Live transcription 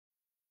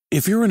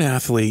If you're an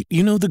athlete,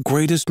 you know the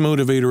greatest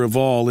motivator of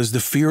all is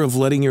the fear of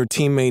letting your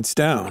teammates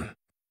down.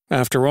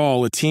 After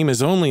all, a team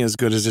is only as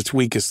good as its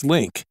weakest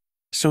link.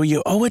 So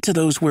you owe it to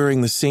those wearing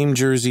the same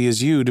jersey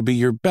as you to be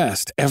your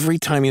best every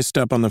time you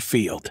step on the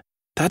field.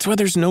 That's why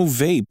there's no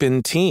vape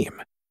in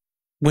team.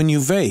 When you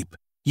vape,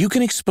 you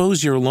can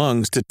expose your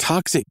lungs to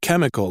toxic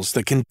chemicals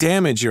that can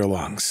damage your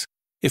lungs.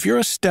 If you're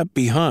a step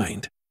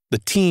behind, the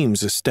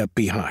team's a step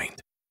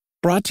behind.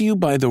 Brought to you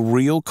by The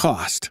Real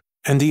Cost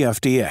and the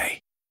FDA.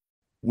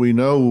 We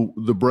know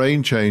the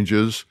brain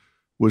changes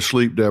with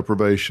sleep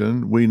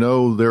deprivation. We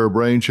know there are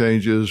brain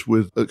changes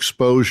with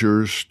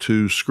exposures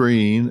to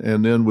screen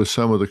and then with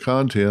some of the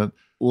content.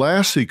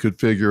 Lassie could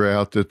figure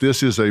out that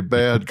this is a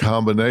bad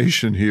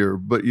combination here,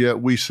 but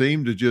yet we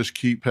seem to just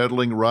keep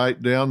pedaling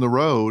right down the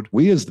road.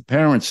 We as the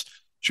parents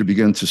should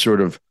begin to sort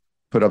of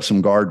put up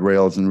some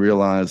guardrails and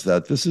realize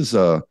that this is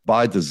a,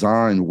 by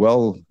design,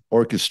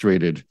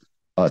 well-orchestrated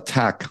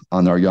attack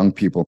on our young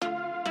people.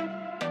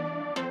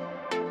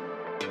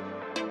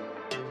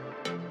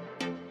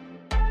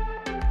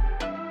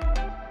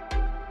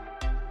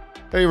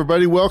 Hey,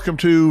 everybody. Welcome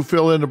to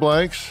Fill in the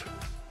Blanks.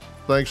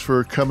 Thanks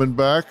for coming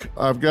back.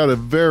 I've got a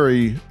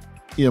very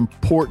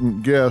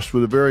important guest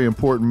with a very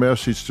important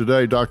message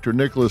today, Dr.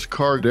 Nicholas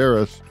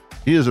Kardaras.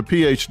 He is a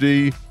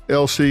PhD,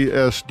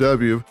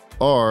 LCSWR,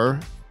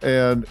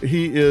 and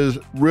he is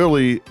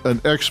really an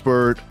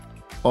expert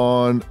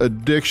on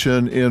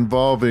addiction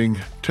involving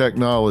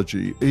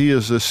technology. He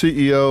is the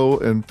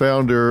CEO and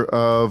founder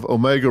of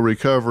Omega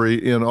Recovery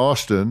in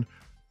Austin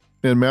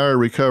and Mara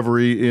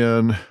Recovery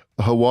in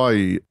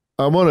Hawaii.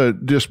 I want to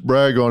just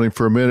brag on him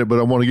for a minute, but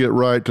I want to get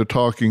right to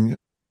talking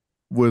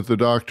with the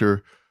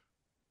doctor.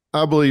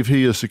 I believe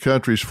he is the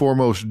country's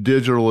foremost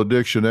digital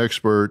addiction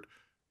expert.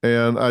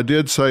 And I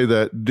did say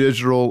that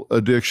digital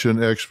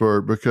addiction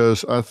expert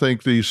because I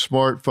think these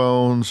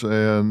smartphones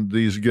and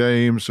these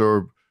games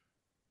are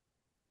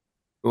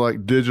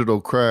like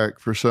digital crack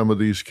for some of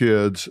these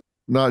kids,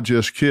 not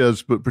just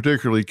kids, but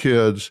particularly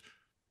kids.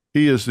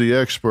 He is the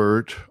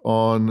expert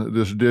on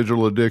this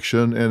digital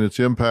addiction and its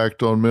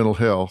impact on mental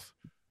health.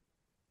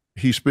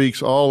 He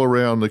speaks all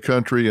around the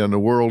country and the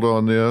world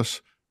on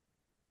this.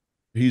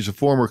 He's a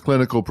former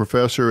clinical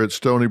professor at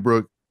Stony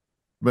Brook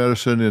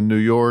Medicine in New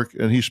York,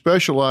 and he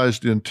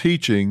specialized in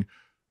teaching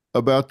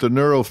about the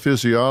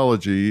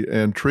neurophysiology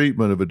and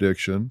treatment of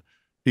addiction.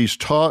 He's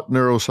taught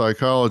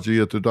neuropsychology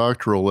at the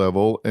doctoral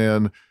level,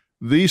 and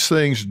these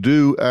things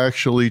do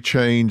actually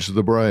change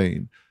the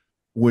brain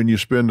when you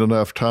spend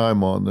enough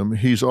time on them.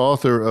 He's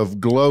author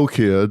of Glow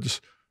Kids,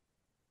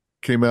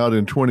 came out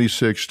in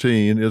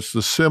 2016. It's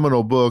the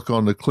seminal book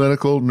on the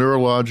clinical,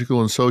 neurological,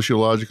 and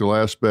sociological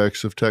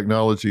aspects of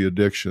technology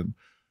addiction.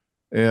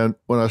 And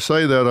when I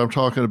say that, I'm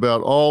talking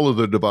about all of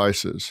the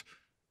devices.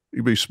 It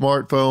could be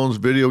smartphones,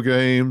 video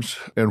games,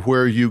 and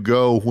where you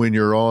go when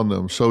you're on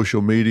them,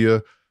 social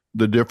media,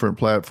 the different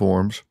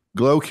platforms.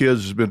 Glow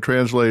Kids has been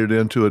translated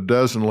into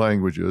 12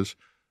 languages.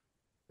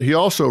 He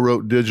also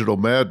wrote Digital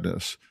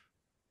Madness,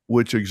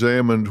 which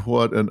examined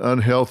what an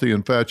unhealthy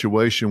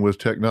infatuation with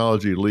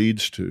technology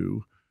leads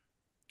to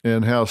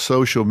and how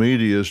social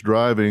media is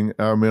driving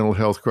our mental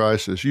health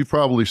crisis. You've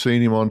probably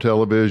seen him on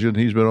television.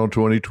 He's been on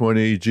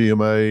 2020,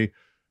 GMA,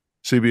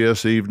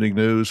 CBS Evening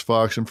News,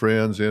 Fox and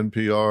Friends,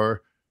 NPR.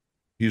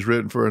 He's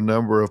written for a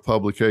number of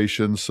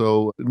publications.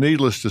 So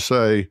needless to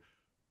say,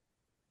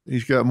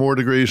 he's got more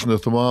degrees than a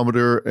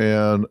thermometer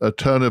and a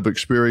ton of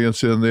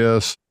experience in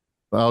this.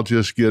 I'll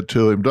just get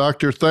to him.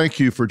 Doctor, thank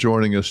you for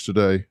joining us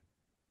today.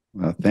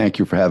 Thank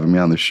you for having me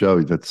on the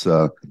show. That's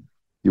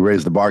you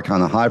raised the bar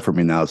kind of high for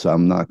me now, so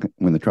I'm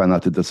going to try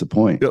not to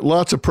disappoint. Got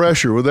lots of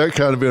pressure with that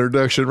kind of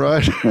introduction,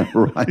 right?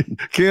 Right.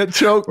 Can't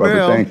choke Robert,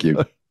 now. thank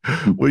you.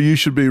 Well, you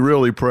should be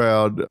really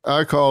proud.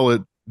 I call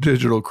it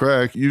digital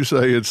crack. You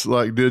say it's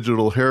like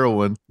digital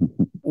heroin.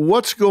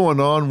 What's going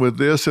on with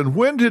this, and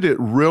when did it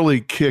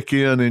really kick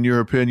in your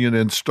opinion,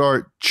 and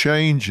start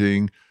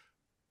changing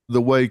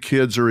the way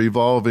kids are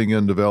evolving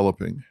and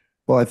developing?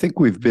 Well, I think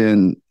we've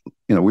been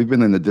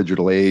in the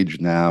digital age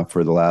now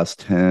for the last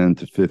 10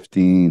 to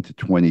 15 to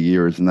 20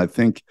 years. And I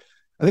think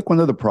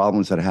one of the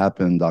problems that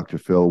happened, Dr.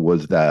 Phil,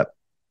 was that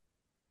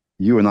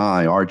you and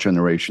I, our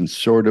generation,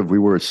 we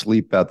were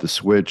asleep at the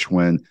switch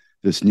when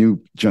this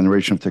new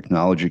generation of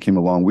technology came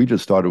along. We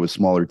just started with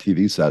smaller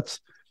TV sets.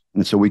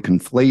 And so we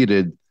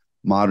conflated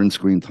modern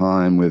screen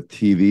time with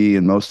TV,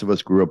 and most of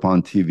us grew up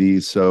on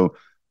TV. So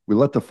we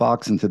let the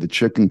fox into the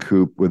chicken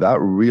coop without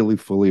really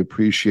fully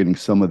appreciating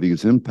some of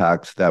these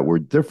impacts that were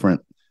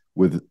different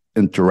with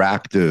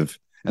interactive.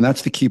 And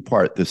that's the key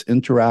part. This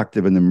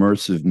interactive and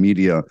immersive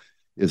media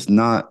is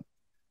not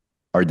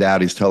our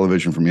daddy's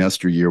television from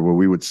yesteryear, where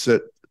we would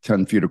sit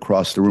 10 feet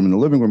across the room in the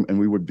living room and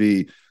we would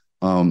be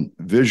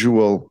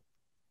visual.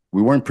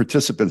 We weren't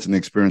participants in the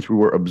experience. We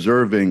were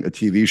observing a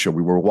TV show.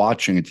 We were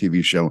watching a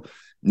TV show.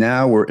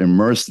 Now we're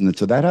immersed in it.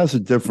 So that has a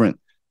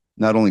different,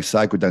 not only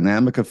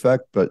psychodynamic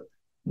effect, but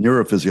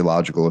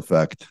neurophysiological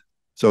effect.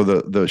 So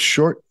the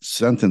short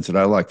sentence that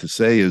I like to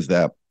say is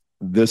that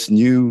this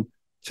new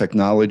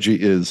technology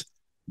is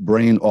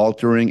brain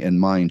altering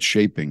and mind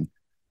shaping.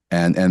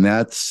 And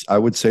that's, I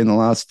would say, in the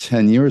last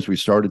 10 years, we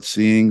started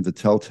seeing the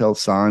telltale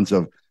signs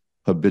of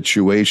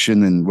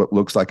habituation and what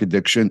looks like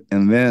addiction.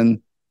 And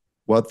then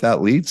what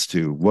that leads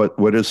to,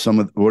 what are some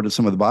of the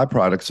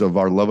byproducts of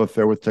our love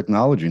affair with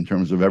technology in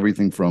terms of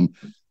everything from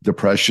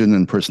depression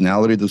and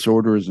personality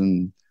disorders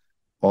and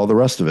all the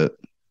rest of it.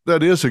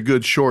 That is a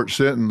good short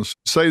sentence.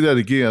 Say that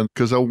again,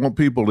 because I want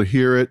people to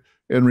hear it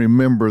and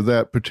remember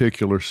that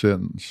particular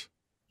sentence.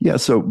 Yeah,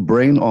 so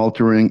brain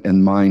altering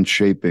and mind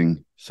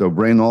shaping. So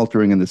brain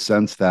altering in the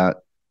sense that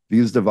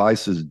these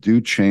devices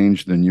do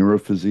change the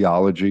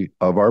neurophysiology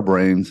of our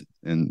brains.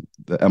 And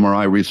the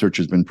MRI research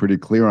has been pretty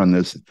clear on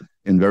this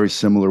in very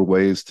similar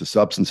ways to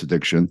substance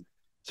addiction.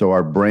 So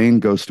our brain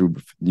goes through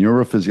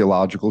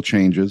neurophysiological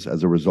changes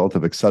as a result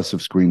of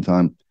excessive screen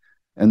time,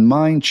 and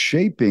mind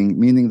shaping,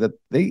 meaning that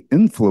they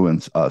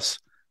influence us.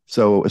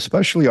 So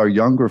especially our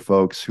younger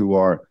folks who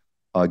are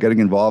getting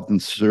involved in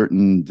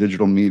certain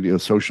digital media,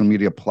 social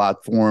media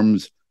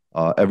platforms,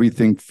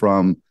 everything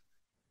from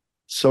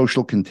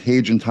social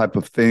contagion type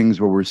of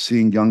things where we're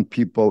seeing young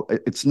people.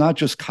 It's not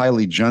just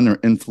Kylie Jenner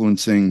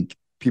influencing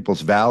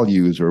people's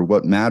values or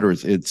what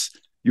matters. It's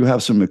you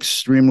have some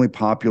extremely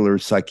popular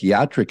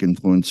psychiatric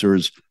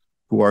influencers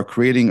who are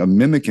creating a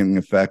mimicking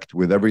effect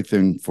with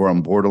everything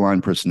from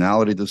borderline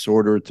personality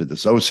disorder to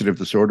dissociative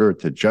disorder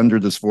to gender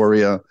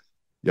dysphoria.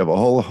 You have a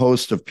whole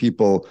host of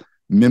people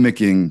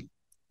mimicking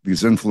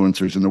these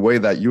influencers in the way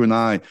that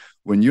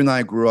when you and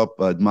I grew up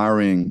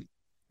admiring,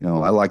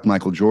 I liked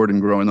Michael Jordan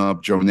growing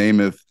up, Joe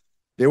Namath.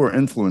 They were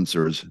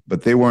influencers,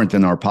 but they weren't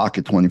in our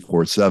pocket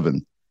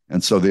 24/7.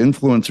 And so the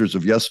influencers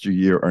of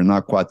yesteryear are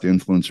not quite the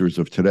influencers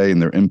of today in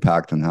their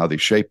impact and how they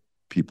shape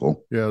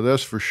people. Yeah,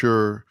 that's for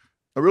sure.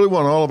 I really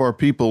want all of our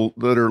people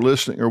that are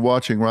listening or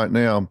watching right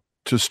now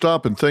to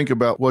stop and think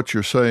about what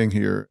you're saying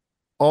here.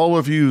 All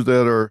of you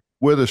that are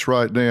with us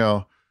right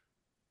now,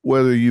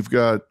 whether you've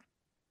got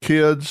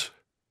kids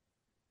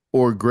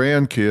or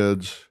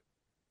grandkids,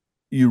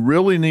 you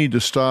really need to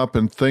stop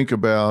and think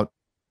about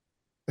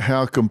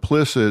how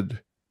complicit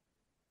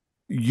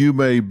you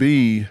may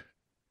be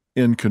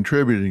in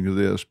contributing to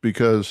this,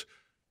 because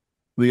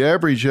the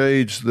average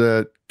age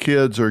that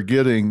kids are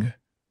getting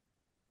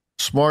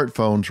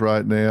smartphones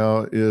right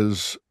now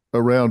is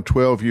around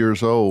 12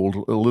 years old,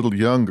 a little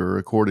younger,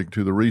 according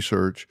to the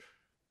research.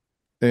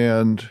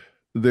 And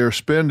they're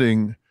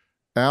spending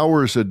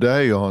hours a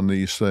day on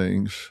these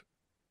things.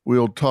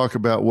 We'll talk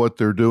about what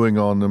they're doing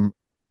on them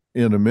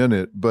in a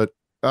minute, but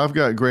I've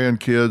got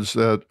grandkids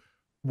that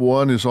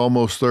one is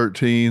almost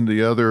 13,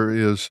 the other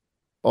is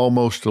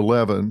almost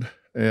 11,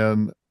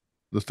 and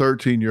the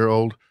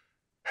 13-year-old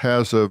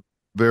has a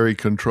very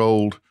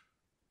controlled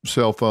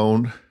cell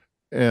phone,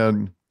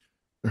 and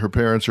her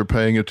parents are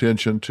paying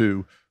attention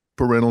to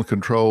parental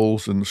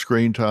controls and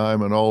screen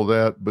time and all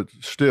that, but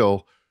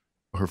still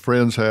her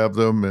friends have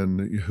them,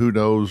 and who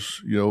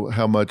knows,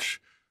 how much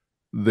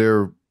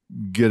they're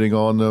getting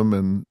on them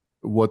and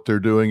what they're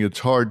doing. It's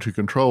hard to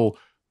control,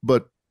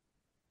 but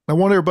I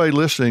want everybody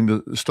listening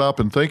to stop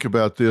and think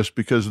about this,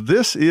 because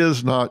this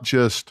is not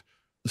just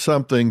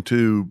something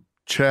to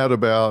chat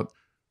about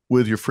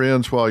with your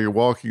friends while you're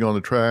walking on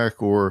the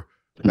track or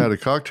at a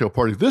cocktail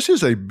party. This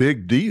is a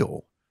big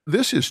deal.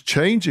 This is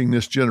changing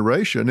this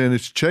generation, and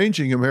it's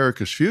changing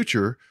America's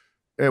future,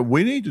 and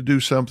we need to do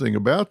something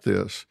about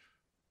this.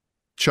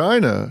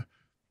 China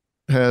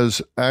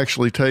has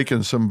actually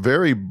taken some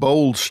very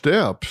bold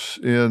steps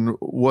in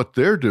what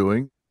they're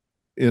doing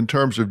in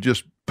terms of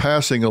just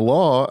passing a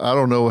law. I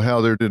don't know how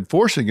they're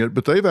enforcing it,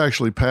 but they've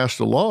actually passed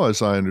a law,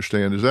 as I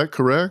understand. Is that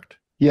correct?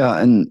 Yeah,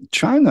 and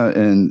China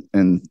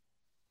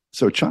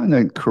so China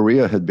and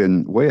Korea had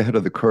been way ahead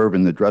of the curve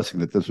in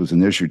addressing that this was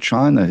an issue.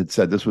 China had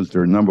said this was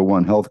their number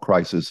one health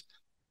crisis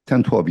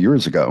 10, 12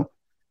 years ago.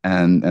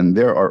 And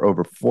there are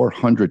over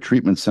 400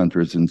 treatment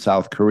centers in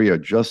South Korea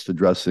just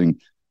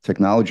addressing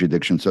technology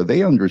addiction. So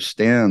they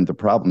understand the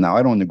problem. Now,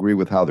 I don't agree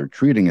with how they're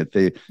treating it.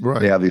 They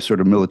have these sort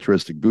of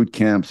militaristic boot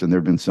camps, and there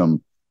have been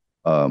some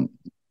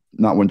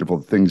not wonderful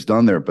things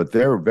done there, but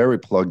they're very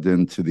plugged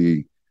into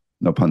the,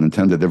 no pun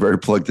intended, they're very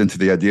plugged into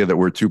the idea that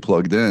we're too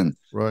plugged in.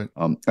 Right.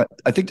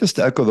 I think just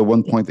to echo the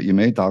one point that you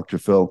made, Dr.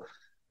 Phil,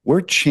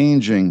 we're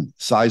changing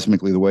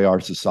seismically the way our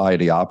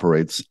society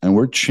operates, and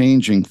we're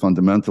changing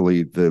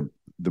fundamentally the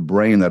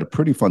brain at a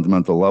pretty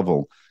fundamental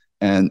level.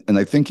 And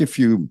I think if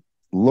you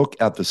look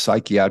at the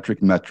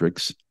psychiatric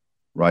metrics,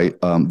 right,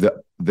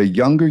 the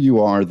younger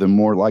you are, the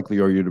more likely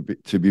are you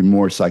to be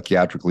more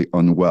psychiatrically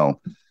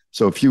unwell.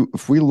 So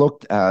if we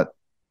looked at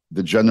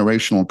the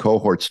generational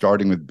cohort,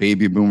 starting with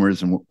baby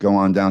boomers and go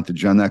on down to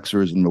Gen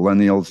Xers and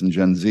millennials and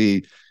Gen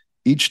Z,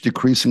 each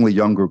decreasingly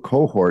younger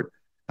cohort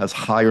has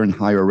higher and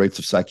higher rates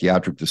of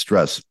psychiatric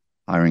distress,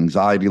 higher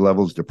anxiety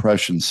levels,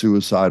 depression,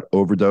 suicide,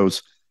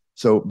 overdose.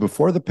 So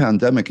before the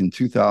pandemic in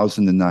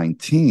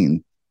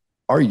 2019,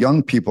 our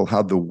young people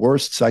had the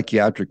worst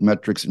psychiatric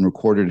metrics in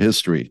recorded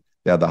history.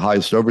 They had the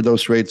highest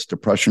overdose rates,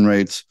 depression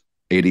rates,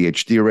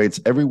 ADHD rates,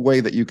 every way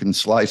that you can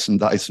slice and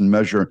dice and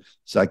measure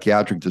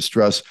psychiatric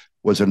distress.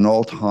 was at an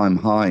all-time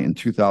high in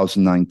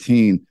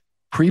 2019,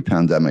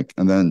 pre-pandemic.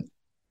 And then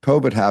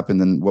COVID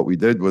happened, and what we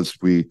did was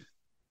we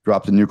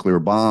dropped a nuclear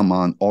bomb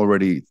on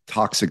already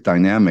toxic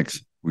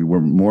dynamics. We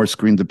were more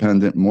screen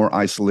dependent, more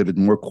isolated,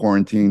 more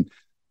quarantined.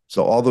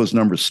 So all those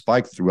numbers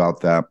spiked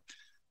throughout that.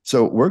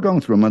 So we're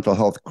going through a mental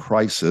health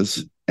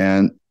crisis.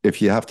 And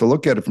if you have to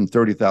look at it from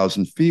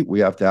 30,000 feet, we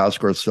have to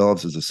ask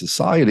ourselves as a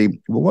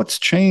society, well, what's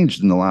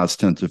changed in the last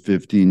 10 to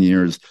 15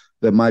 years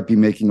that might be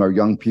making our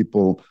young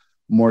people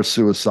more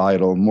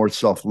suicidal, more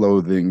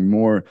self-loathing,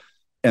 more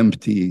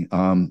empty,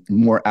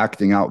 more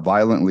acting out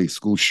violently,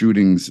 school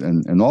shootings,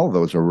 and all of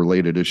those are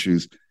related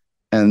issues.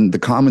 And the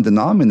common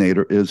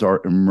denominator is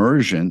our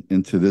immersion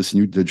into this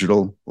new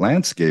digital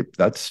landscape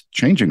that's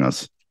changing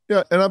us.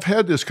 Yeah, and I've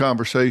had this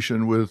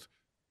conversation with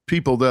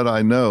people that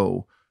I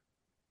know,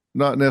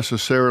 not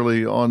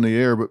necessarily on the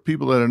air, but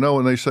people that I know,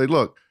 and they say,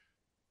 look,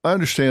 I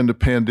understand the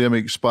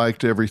pandemic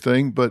spiked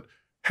everything, but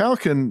how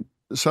can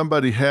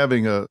somebody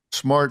having a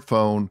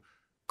smartphone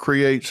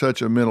create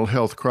such a mental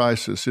health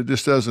crisis? It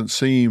just doesn't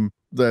seem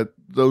that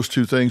those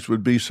two things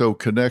would be so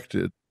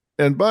connected.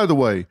 And by the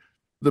way,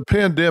 the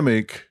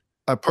pandemic,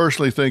 I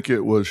personally think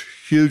it was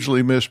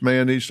hugely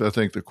mismanaged. I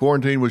think the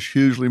quarantine was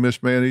hugely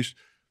mismanaged,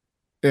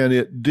 and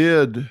it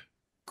did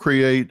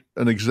create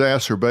an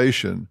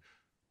exacerbation.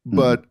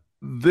 But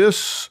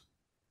this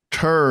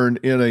turn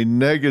in a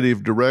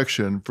negative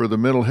direction for the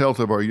mental health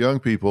of our young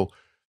people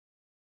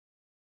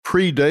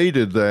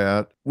predated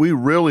that. We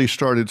really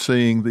started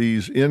seeing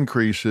these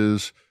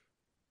increases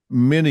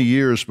many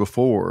years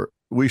before.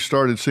 We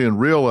started seeing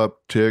real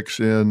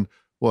upticks in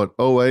what,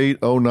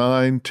 08,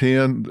 09,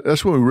 10.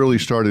 That's when we really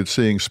started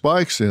seeing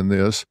spikes in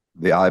this.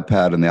 The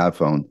iPad and the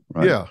iPhone,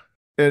 right? Yeah.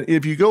 And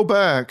if you go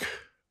back,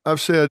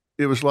 I've said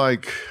it was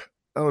like,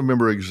 I don't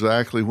remember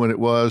exactly when it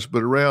was,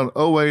 but around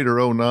 08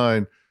 or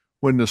 09,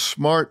 when the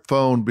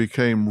smartphone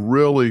became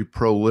really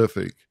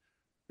prolific.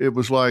 It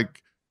was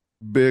like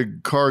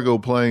big cargo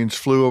planes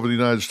flew over the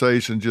United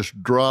States and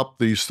just dropped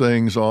these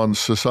things on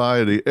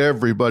society.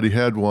 Everybody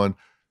had one.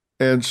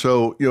 And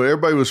so,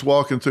 everybody was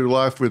walking through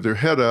life with their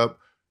head up.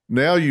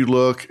 Now you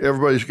look,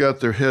 everybody's got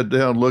their head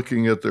down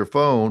looking at their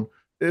phone.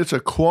 It's a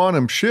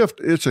quantum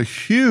shift. It's a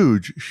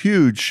huge,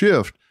 huge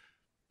shift.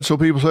 So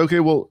people say,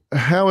 okay, well,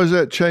 how is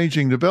that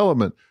changing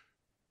development?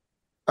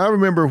 I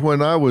remember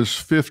when I was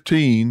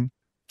 15,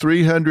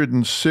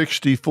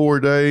 364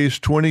 days,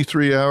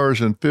 23 hours,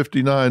 and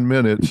 59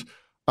 minutes,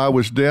 I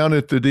was down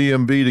at the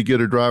DMV to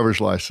get a driver's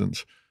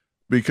license,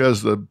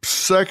 because the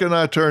second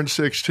I turned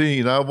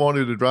 16, I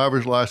wanted a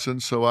driver's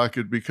license so I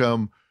could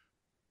become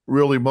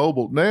really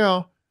mobile.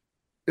 Now,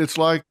 it's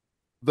like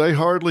they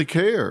hardly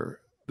care.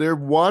 They're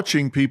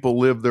watching people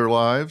live their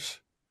lives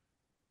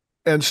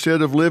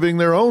instead of living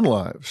their own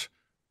lives.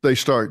 They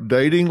start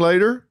dating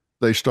later.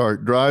 They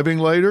start driving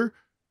later.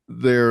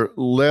 They're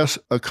less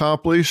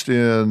accomplished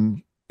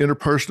in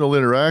interpersonal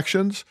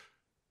interactions.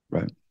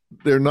 Right.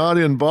 They're not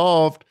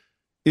involved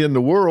in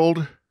the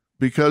world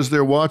because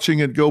they're watching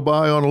it go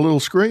by on a little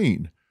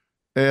screen.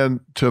 And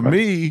to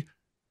me,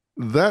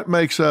 that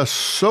makes us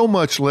so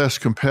much less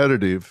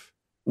competitive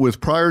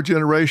with prior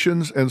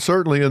generations, and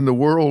certainly in the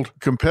world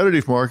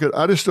competitive market.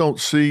 I just don't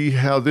see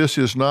how this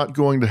is not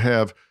going to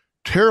have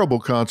terrible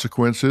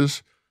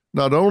consequences,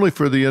 not only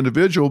for the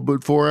individual,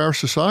 but for our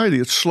society.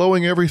 It's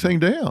slowing everything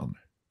down.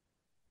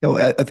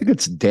 I think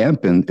it's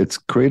dampened. It's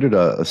created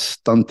a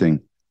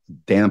stunting,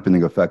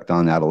 dampening effect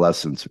on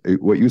adolescents.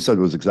 What you said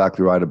was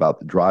exactly right about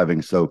the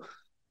driving. So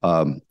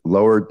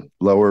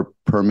lower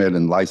permit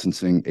and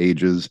licensing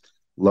ages,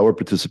 lower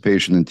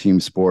participation in team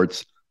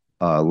sports,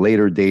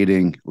 later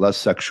dating, less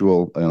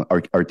sexual.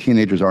 Our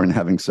teenagers aren't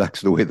having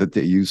sex the way that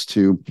they used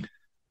to,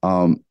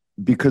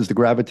 because the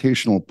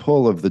gravitational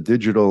pull of the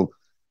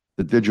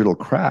digital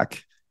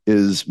crack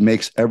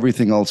makes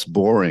everything else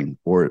boring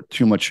or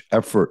too much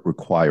effort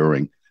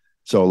requiring.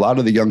 So a lot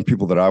of the young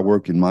people that I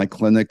work in my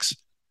clinics,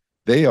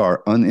 they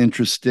are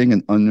uninteresting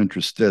and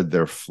uninterested.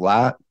 They're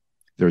flat.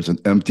 There's an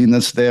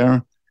emptiness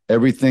there.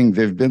 Everything,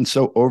 they've been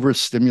so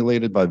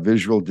overstimulated by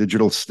visual,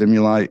 digital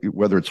stimuli,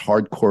 whether it's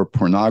hardcore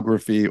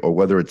pornography or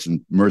whether it's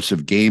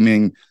immersive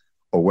gaming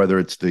or whether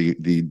it's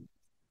the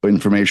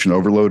information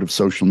overload of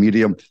social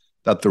media,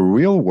 that the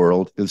real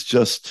world is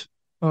just,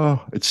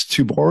 it's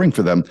too boring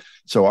for them.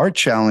 So our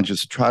challenge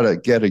is to try to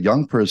get a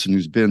young person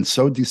who's been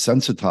so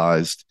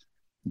desensitized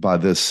by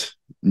this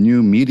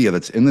new media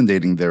that's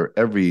inundating their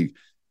every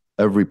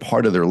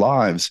part of their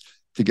lives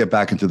to get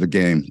back into the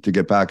game, to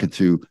get back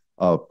into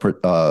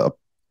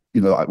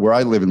where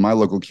I live in my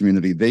local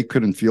community, they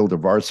couldn't field a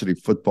varsity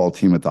football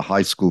team at the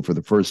high school for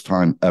the first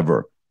time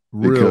ever.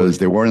 Really? Because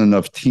there weren't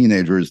enough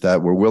teenagers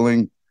that were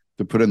willing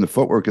to put in the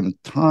footwork and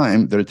the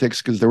time that it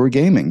takes, because they were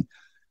gaming.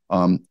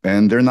 And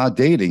they're not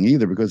dating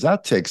either, because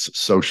that takes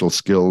social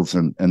skills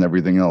and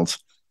everything else.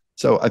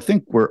 So I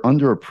think we're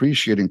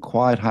underappreciating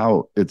quite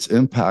how it's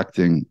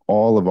impacting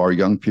all of our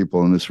young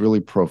people in this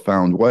really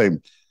profound way.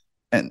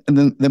 And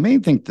then the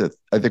main thing that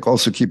I think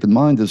also keep in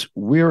mind is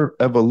we're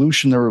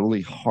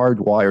evolutionarily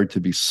hardwired to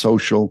be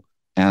social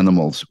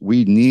animals.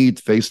 We need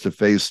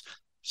face-to-face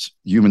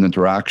human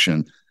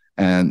interaction.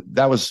 And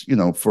that was,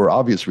 for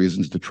obvious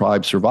reasons, the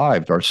tribe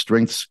survived. Our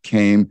strengths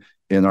came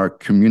in our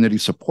community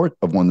support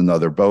of one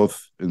another,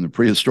 both in the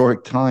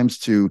prehistoric times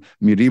to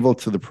medieval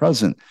to the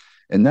present.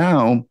 And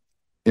now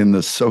in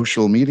the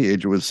social media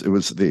age, it was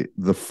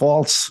the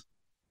false,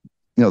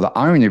 the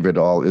irony of it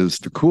all is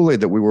the Kool-Aid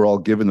that we were all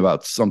given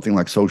about something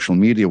like social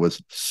media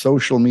was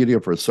social media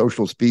for a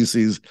social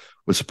species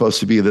was supposed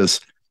to be this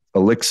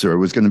elixir. It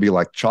was going to be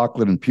like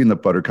chocolate and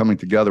peanut butter coming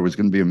together. It was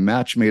going to be a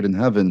match made in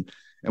heaven.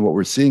 And what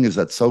we're seeing is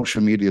that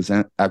social media is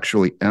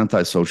actually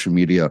anti-social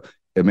media.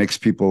 It makes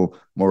people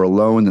more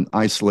alone and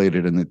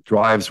isolated, and it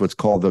drives what's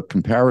called the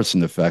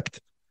comparison effect,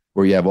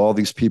 where you have all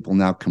these people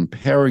now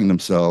comparing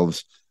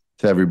themselves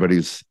to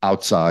everybody's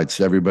outsides,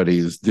 to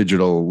everybody's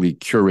digitally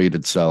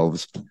curated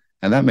selves.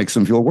 And that makes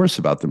them feel worse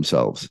about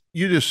themselves.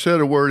 You just said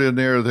a word in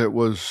there that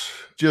was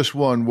just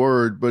one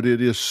word, but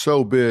it is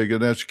so big,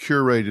 and that's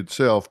curated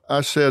self.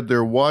 I said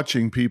they're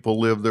watching people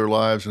live their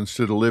lives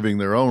instead of living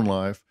their own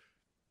life.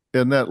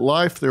 And that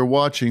life they're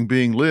watching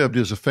being lived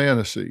is a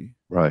fantasy.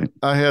 Right.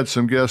 I had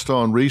some guests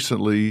on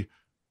recently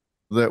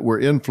that were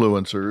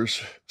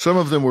influencers. Some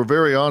of them were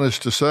very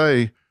honest to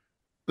say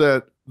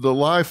that the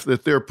life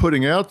that they're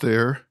putting out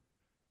there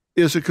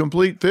is a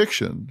complete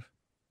fiction.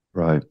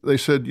 Right. They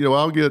said,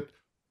 I'll get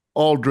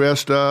all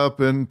dressed up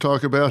and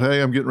talk about,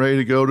 hey, I'm getting ready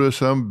to go to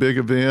some big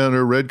event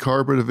or red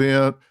carpet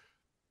event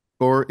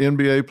or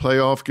NBA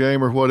playoff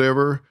game or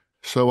whatever.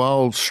 So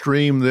I'll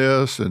stream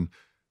this and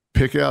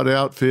pick out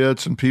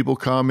outfits and people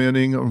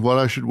commenting on what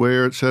I should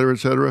wear, et cetera, et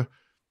cetera.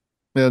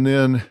 And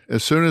then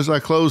as soon as I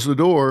close the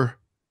door,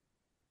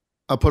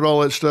 I put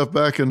all that stuff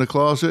back in the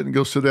closet and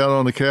go sit down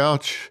on the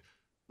couch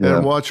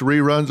and watch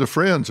reruns of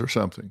Friends or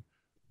something.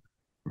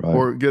 Right.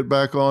 Or get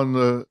back on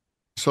the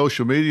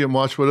social media and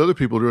watch what other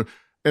people are doing.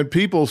 And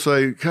people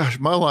say, gosh,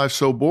 my life's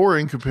so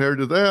boring compared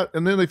to that.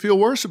 And then they feel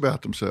worse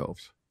about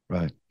themselves.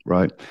 Right,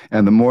 right.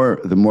 And the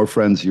more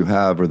friends you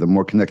have or the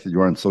more connected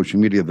you are on social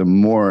media, the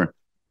more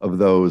of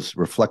those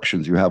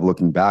reflections you have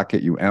looking back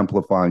at you,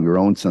 amplifying your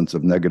own sense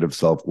of negative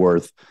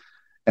self-worth.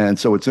 And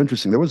so it's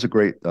interesting. There was a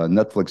great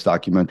Netflix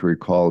documentary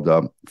called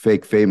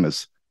Fake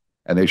Famous,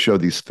 and they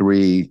showed these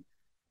 3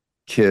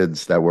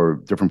 kids that were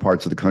different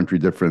parts of the country,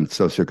 different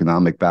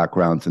socioeconomic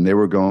backgrounds, and they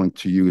were going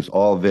to use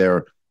all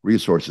their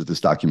resources,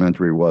 this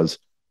documentary was,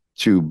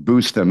 to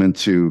boost them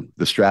into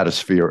the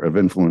stratosphere of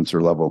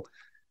influencer level.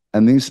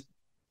 And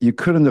you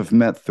couldn't have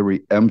met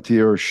 3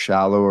 emptier,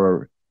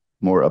 shallower,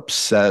 more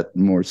upset,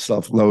 more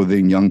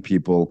self-loathing young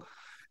people.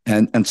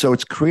 And so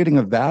it's creating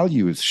a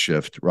values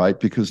shift, right?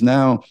 Because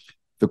now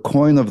the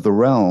coin of the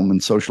realm in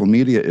social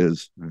media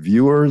is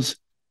viewers,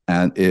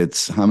 and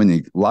it's how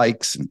many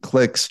likes and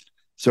clicks.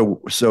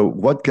 So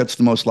what gets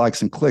the most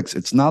likes and clicks?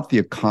 It's not the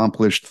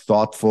accomplished,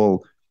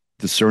 thoughtful,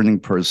 discerning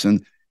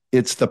person.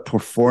 It's the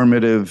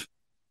performative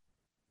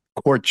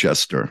court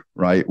jester,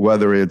 right?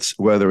 Whether it's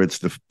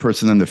the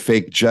person in the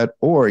fake jet,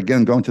 or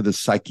again, going to the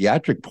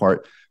psychiatric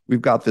part,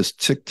 we've got this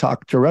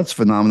TikTok Tourette's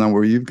phenomenon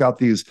where you've got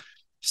these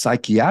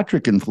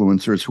psychiatric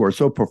influencers who are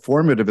so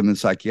performative in the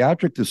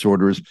psychiatric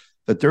disorders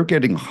that they're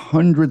getting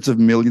hundreds of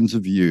millions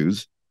of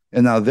views.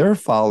 And now their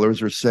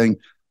followers are saying,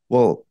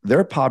 well,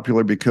 they're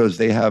popular because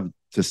they have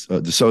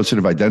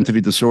dissociative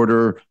identity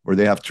disorder or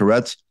they have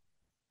Tourette's.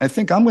 I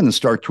think I'm going to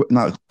start,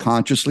 not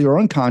consciously or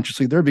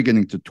unconsciously, they're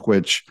beginning to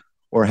twitch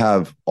or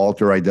have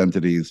alter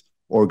identities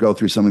or go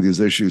through some of these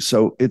issues.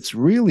 So it's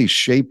really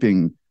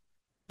shaping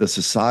the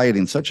society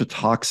in such a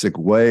toxic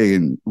way.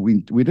 And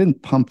we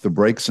didn't pump the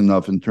brakes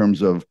enough in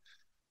terms of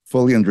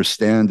fully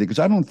understanding, because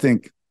I don't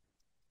think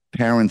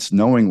parents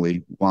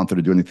knowingly wanted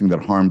to do anything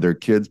that harmed their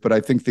kids, but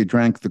I think they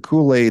drank the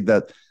Kool-Aid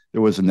that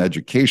there was an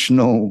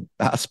educational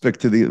aspect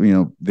to they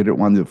didn't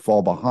want to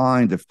fall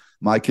behind. If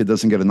my kid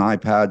doesn't get an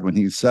iPad when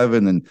he's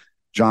 7 and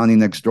Johnny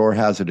next door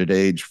has it at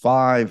age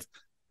 5,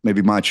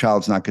 maybe my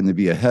child's not going to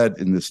be ahead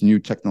in this new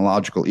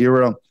technological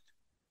era.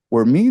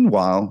 Where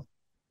meanwhile,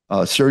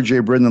 Sergey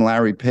Brin and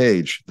Larry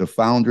Page, the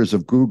founders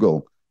of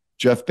Google,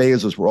 Jeff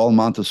Bezos, were all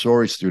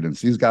Montessori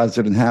students. These guys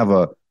didn't have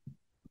an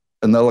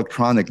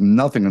electronic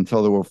nothing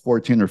until they were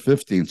 14 or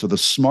 15. So the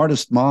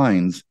smartest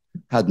minds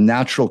had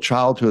natural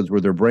childhoods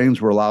where their brains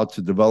were allowed to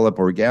develop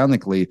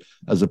organically,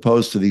 as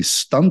opposed to these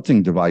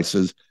stunting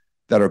devices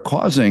that are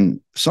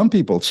causing, some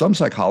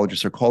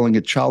psychologists are calling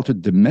it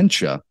childhood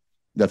dementia,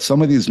 that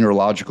some of these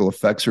neurological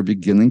effects are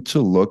beginning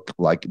to look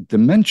like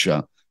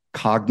dementia,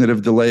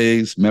 cognitive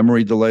delays,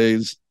 memory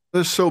delays.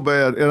 That's so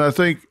bad. And I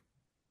think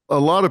a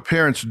lot of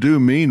parents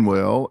do mean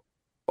well.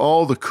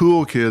 All the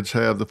cool kids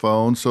have the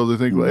phone, so they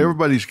think, well,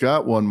 everybody's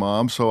got one,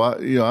 mom, so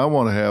I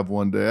want to have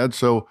one, dad.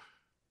 So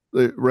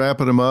they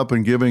wrapping them up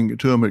and giving it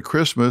to them at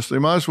Christmas. They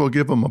might as well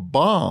give them a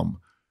bomb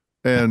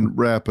and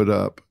wrap it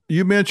up.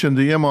 You mentioned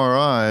the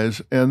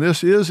MRIs, and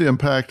this is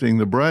impacting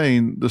the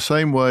brain the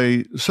same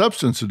way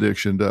substance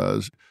addiction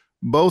does,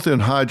 both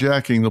in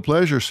hijacking the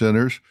pleasure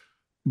centers,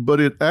 but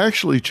it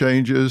actually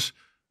changes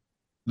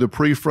the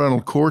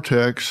prefrontal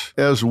cortex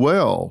as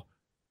well.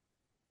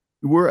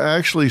 We're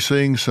actually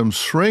seeing some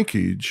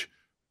shrinkage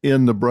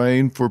in the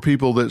brain for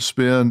people that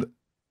spend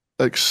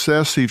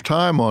excessive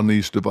time on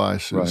these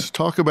devices. Right.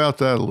 Talk about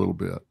that a little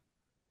bit.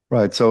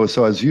 Right. So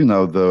as you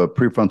know, the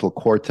prefrontal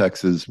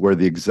cortex is where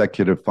the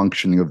executive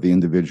functioning of the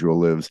individual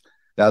lives.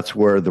 That's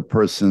where the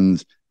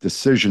person's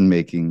decision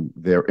making,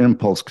 their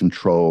impulse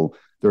control,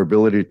 their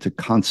ability to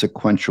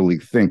consequentially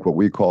think, what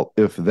we call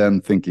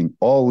if-then thinking,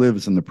 all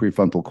lives in the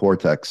prefrontal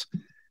cortex.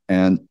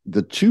 And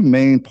the two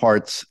main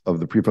parts of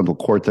the prefrontal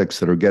cortex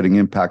that are getting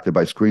impacted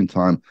by screen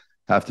time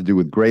have to do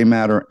with gray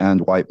matter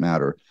and white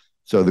matter.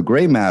 So the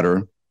gray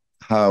matter,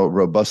 how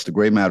robust the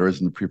gray matter is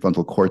in the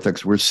prefrontal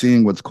cortex, we're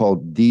seeing what's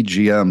called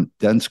DGM,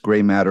 dense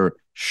gray matter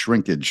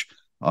shrinkage,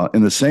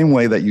 in the same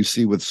way that you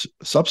see with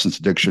substance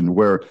addiction,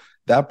 where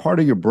that part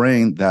of your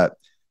brain that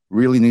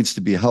really needs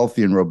to be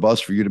healthy and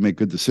robust for you to make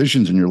good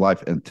decisions in your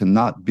life and to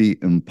not be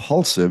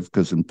impulsive,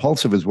 because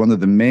impulsive is one of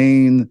the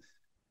main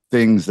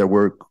things that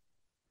we're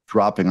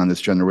dropping on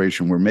this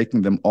generation. We're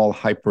making them all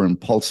hyper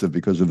impulsive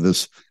because of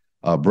this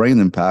brain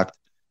impact.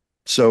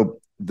 So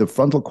the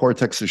frontal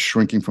cortex is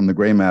shrinking from the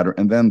gray matter.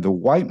 And then the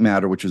white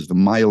matter, which is the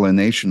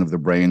myelination of the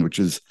brain, which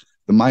is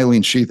the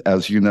myelin sheath,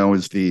 as you know,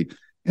 is the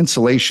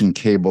insulation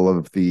cable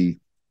of the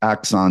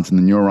axons and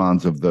the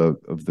neurons of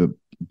the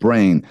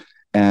brain.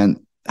 And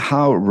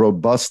how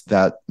robust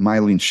that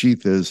myelin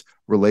sheath is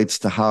relates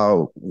to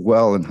how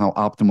well and how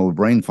optimal the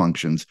brain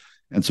functions.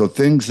 And so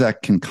things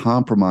that can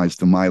compromise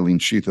the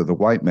myelin sheath of the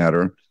white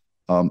matter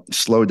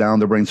slow down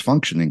the brain's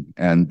functioning.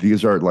 And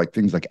these are like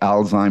things like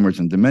Alzheimer's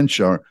and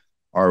dementia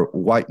are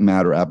white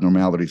matter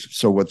abnormalities.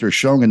 So what they're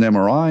showing in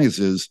MRIs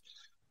is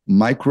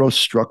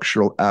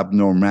microstructural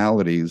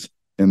abnormalities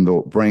in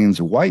the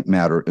brain's white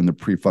matter in the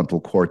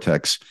prefrontal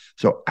cortex.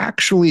 So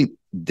actually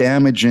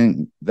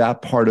damaging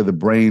that part of the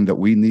brain that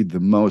we need the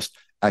most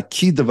at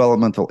key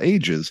developmental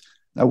ages.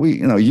 Now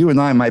you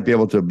and I might be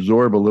able to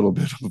absorb a little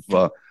bit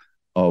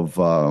of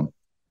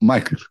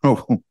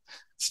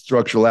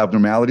microstructural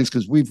abnormalities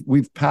because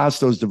we've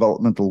passed those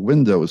developmental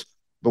windows.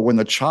 But when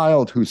a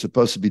child who's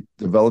supposed to be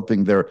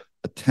developing their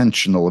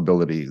attentional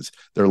abilities,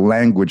 their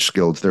language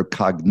skills, their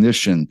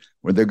cognition,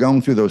 when they're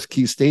going through those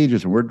key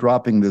stages and we're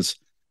dropping this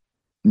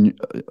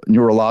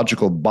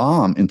neurological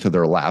bomb into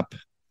their lap,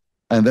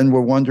 and then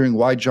we're wondering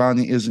why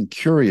Johnny isn't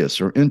curious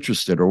or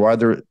interested, or why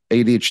their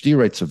ADHD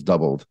rates have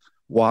doubled,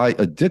 why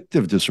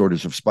addictive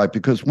disorders have spiked,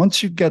 because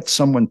once you get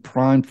someone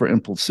primed for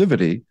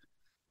impulsivity,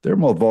 they're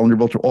more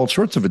vulnerable to all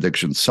sorts of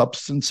addictions,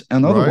 substance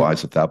and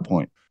otherwise at that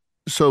point.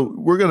 So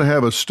we're going to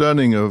have a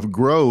stunning of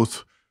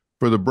growth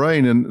for the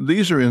brain. And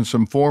these are in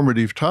some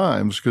formative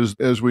times because,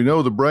 as we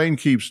know, the brain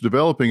keeps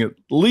developing at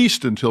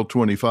least until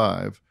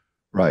 25.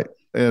 Right.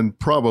 And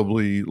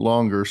probably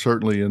longer,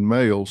 certainly in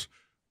males.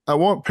 I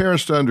want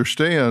parents to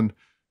understand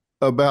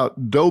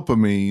about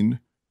dopamine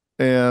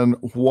and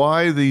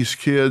why these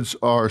kids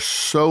are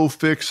so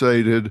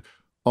fixated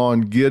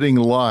on getting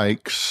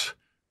likes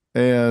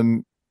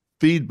and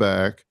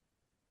feedback,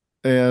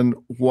 and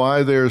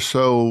why they're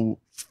so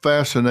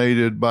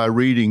fascinated by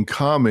reading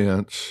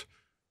comments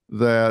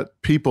that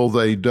people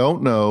they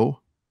don't know,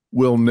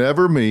 will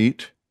never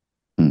meet,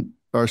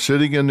 are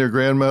sitting in their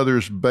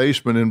grandmother's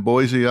basement in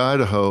Boise,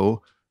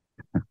 Idaho,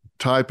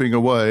 typing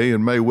away,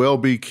 and may well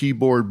be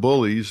keyboard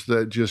bullies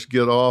that just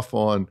get off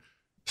on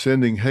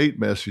sending hate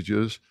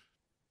messages.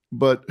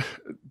 But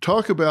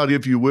talk about,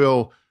 if you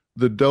will,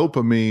 the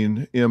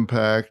dopamine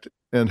impact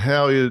and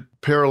how it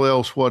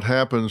parallels what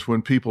happens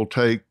when people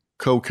take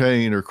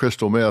cocaine or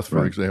crystal meth,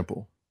 for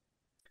example.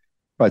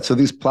 Right. So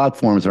these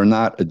platforms are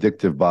not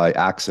addictive by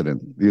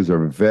accident. These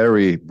are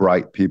very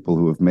bright people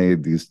who have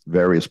made these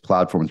various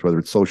platforms, whether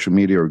it's social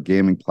media or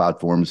gaming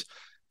platforms,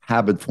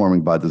 habit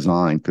forming by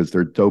design, because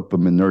they're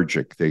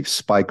dopaminergic. They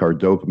spike our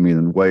dopamine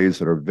in ways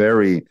that are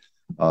very,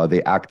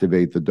 they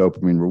activate the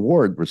dopamine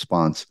reward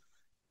response.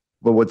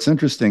 But what's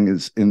interesting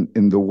is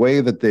in the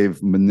way that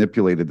they've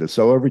manipulated this.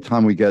 So every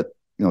time we get,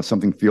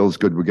 something feels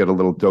good, we get a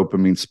little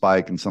dopamine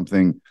spike and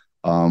something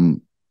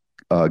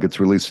gets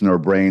released in our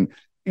brain.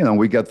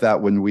 We get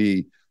that when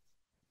we,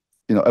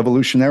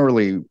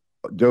 evolutionarily,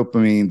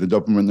 dopamine, the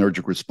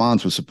dopaminergic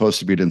response was supposed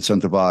to be to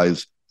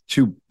incentivize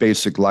two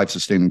basic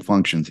life-sustaining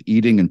functions,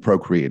 eating and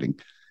procreating.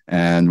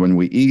 And when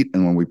we eat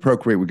and when we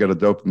procreate, we get a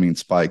dopamine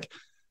spike.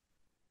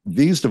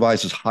 These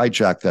devices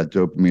hijack that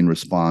dopamine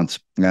response.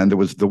 And there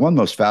was the one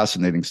most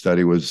fascinating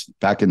study was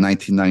back in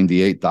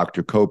 1998,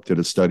 Dr. Cope did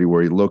a study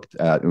where he looked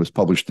at, it was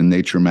published in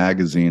Nature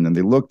magazine, and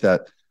they looked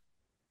at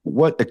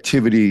what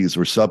activities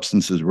or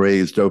substances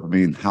raise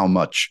dopamine, how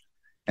much.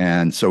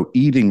 And so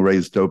eating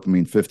raised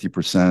dopamine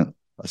 50%,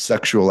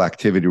 sexual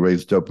activity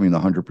raised dopamine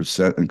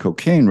 100%, and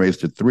cocaine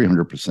raised it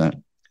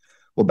 300%.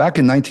 Well, back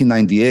in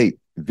 1998,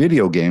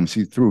 video games,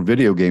 he threw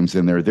video games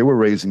in there, they were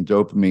raising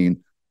dopamine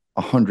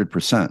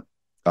 100%,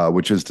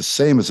 which is the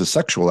same as a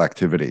sexual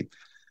activity.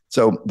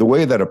 So the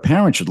way that a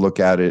parent should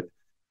look at it,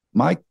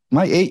 my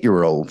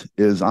 8-year-old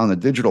is on a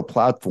digital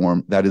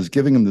platform that is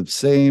giving him the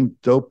same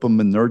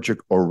dopaminergic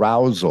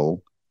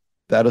arousal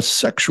that a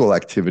sexual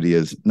activity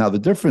is. Now, the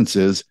difference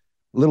is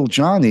little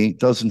Johnny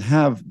doesn't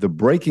have the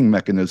braking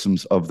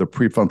mechanisms of the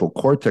prefrontal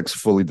cortex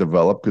fully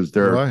developed because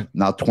they're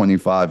not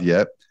 25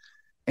 yet.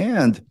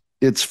 And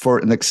it's for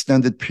an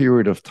extended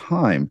period of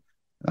time.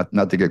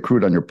 Not to get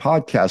crude on your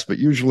podcast, but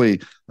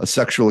usually a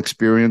sexual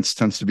experience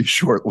tends to be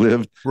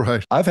short-lived.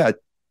 Right. I've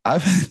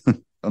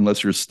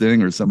unless you're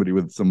Sting or somebody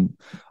with some,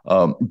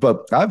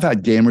 but I've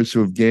had gamers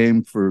who have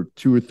gamed for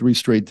 2 or 3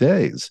 straight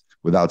days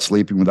without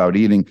sleeping, without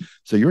eating.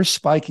 So you're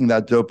spiking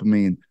that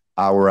dopamine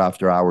hour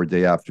after hour,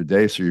 day after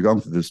day. So you're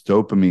going through this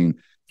dopamine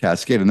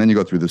cascade, and then you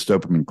go through this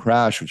dopamine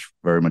crash, which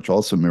very much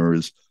also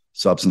mirrors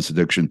substance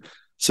addiction.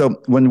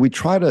 So when we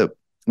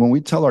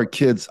tell our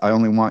kids, I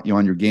only want you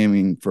on your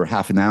gaming for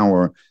half an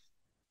hour,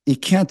 you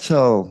can't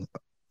tell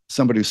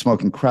somebody who's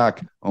smoking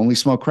crack, only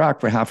smoke crack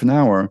for half an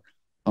hour.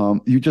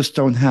 You just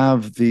don't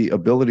have the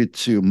ability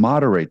to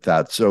moderate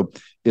that. So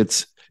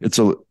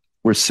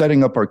we're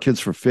setting up our kids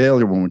for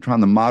failure when we're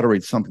trying to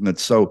moderate something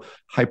that's so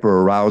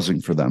hyper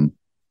arousing for them.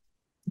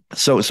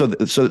 So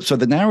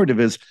the narrative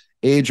is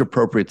age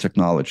appropriate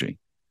technology.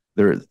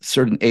 There are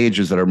certain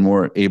ages that are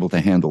more able to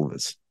handle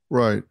this.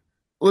 Right.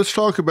 Let's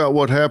talk about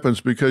what happens,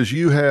 because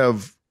you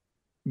have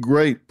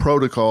great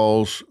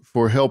protocols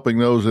for helping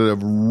those that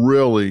have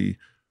really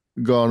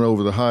gone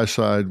over the high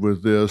side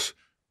with this.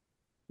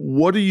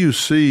 What do you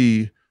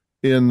see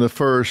in the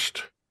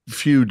first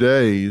few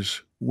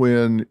days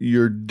when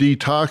you're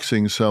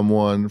detoxing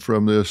someone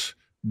from this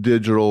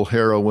digital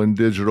heroin,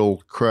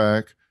 digital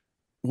crack?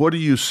 What do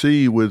you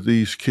see with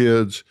these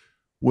kids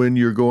when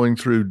you're going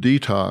through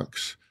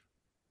detox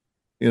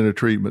in a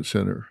treatment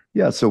center?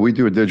 Yeah, so we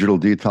do a digital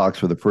detox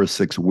for the first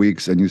 6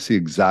 weeks, and you see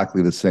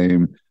exactly the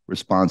same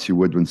response you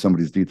would when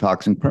somebody's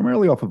detoxing,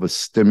 primarily off of a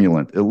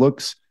stimulant. It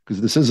looks,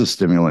 because this is a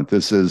stimulant,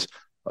 this is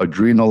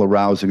adrenal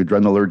arousing,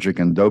 adrenergic,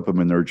 and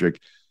dopaminergic.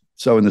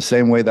 So in the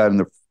same way that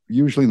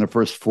usually in the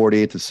first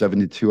 48 to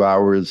 72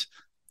 hours,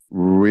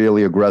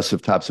 really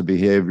aggressive types of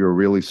behavior,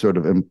 really sort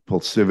of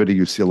impulsivity,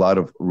 you see a lot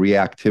of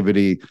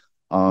reactivity.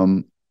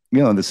 In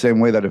the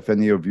same way that if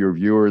any of your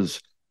viewers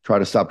try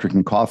to stop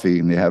drinking coffee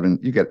and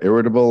you get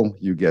irritable,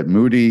 you get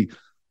moody,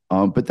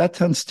 but that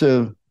tends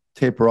to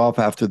taper off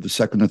after the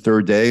second or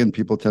third day, and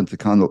people tend to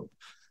kind of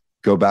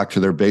go back to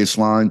their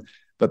baseline.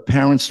 But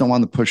parents don't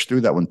want to push through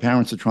that. When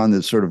parents are trying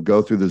to sort of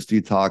go through this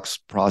detox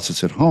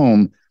process at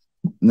home,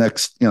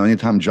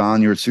 anytime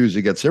Johnny or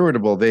Susie gets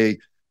irritable, they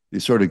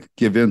sort of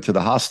give in to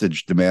the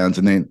hostage demands,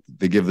 and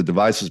they give the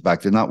devices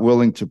back. They're not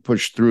willing to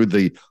push through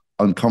the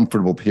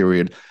uncomfortable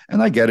period.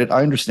 And I get it.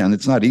 I understand.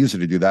 It's not easy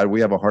to do that.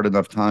 We have a hard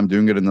enough time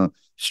doing it in a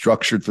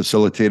structured,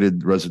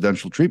 facilitated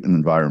residential treatment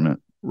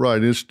environment.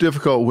 Right. It's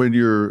difficult when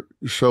you're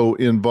so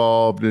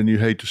involved and you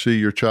hate to see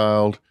your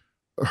child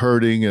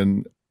hurting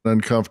and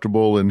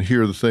uncomfortable and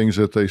hear the things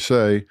that they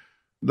say.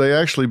 They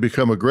actually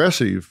become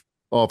aggressive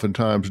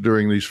oftentimes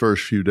during these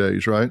first few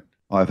days, right?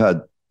 I've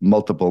had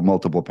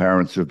multiple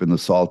parents who have been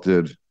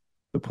assaulted.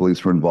 The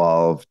police were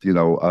involved.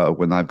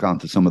 When I've gone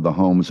to some of the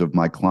homes of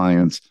my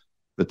clients,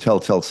 the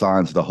telltale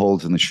signs, the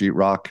holes in the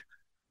sheetrock,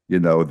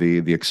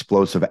 the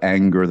explosive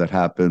anger that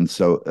happens.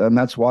 So, and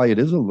that's why it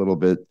is a little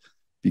bit,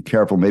 be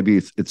careful. Maybe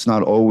it's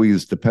not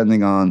always,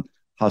 depending on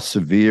how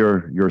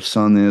severe your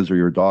son is or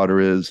your daughter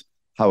is,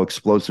 how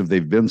explosive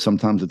they've been.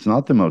 Sometimes it's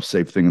not the most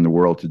safe thing in the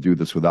world to do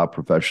this without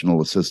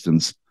professional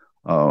assistance.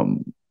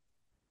 People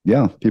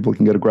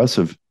can get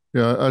aggressive.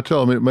 Yeah, I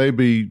tell them it may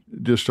be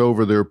just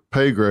over their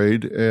pay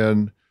grade,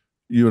 and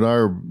you and I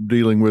are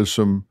dealing with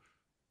some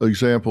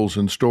examples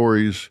and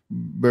stories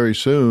very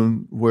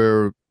soon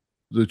where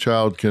the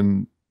child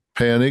can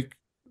panic.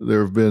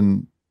 There have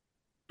been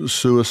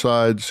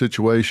suicide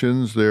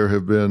situations. There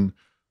have been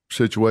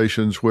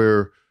situations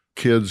where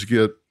kids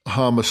get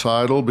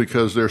homicidal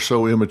because they're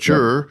so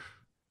immature.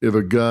 Yep. If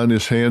a gun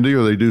is handy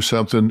or they do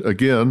something,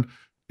 again,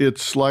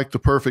 it's like the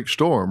perfect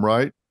storm,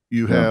 right?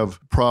 You have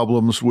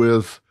problems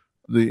with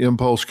the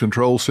impulse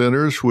control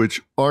centers,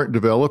 which aren't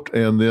developed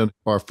and then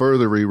are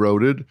further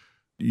eroded.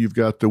 You've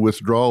got the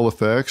withdrawal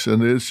effects,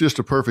 and it's just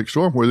a perfect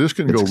storm where this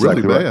can go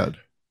really bad.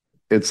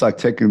 It's like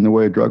taking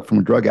away a drug from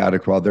a drug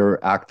addict while they're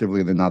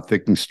not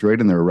thinking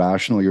straight and they're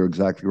irrational. You're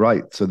exactly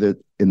right. So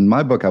that in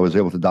my book, I was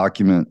able to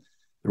document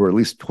there were at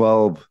least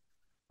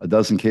a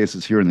dozen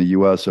cases here in the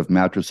U.S. of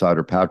matricide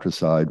or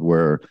patricide,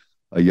 where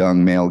a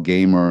young male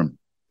gamer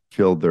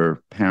killed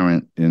their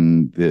parent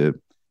in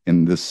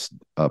this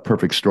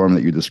perfect storm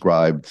that you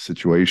described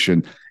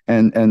situation.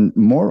 And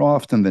more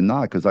often than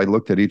not, because I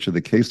looked at each of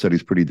the case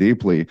studies pretty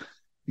deeply,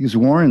 these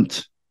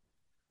weren't,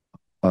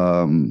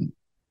 how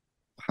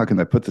can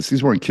I put this?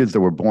 These weren't kids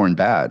that were born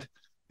bad.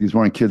 These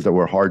weren't kids that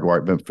were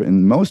hardwired. But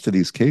in most of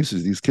these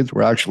cases, these kids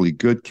were actually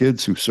good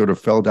kids who sort of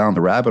fell down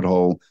the rabbit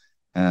hole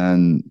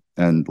and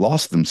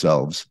lost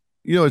themselves.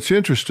 It's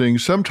interesting.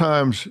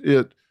 Sometimes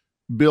it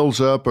builds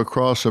up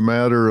across a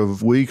matter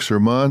of weeks or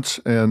months,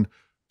 and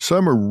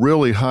some are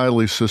really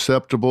highly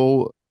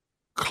susceptible.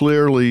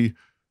 Clearly,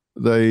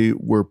 they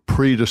were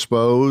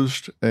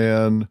predisposed,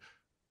 and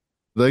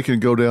they can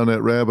go down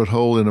that rabbit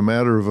hole in a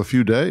matter of a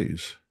few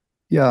days.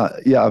 Yeah,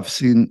 I've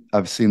seen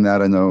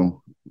that. I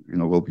know,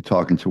 we'll be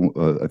talking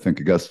to, I think,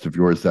 a guest of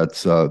yours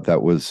that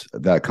was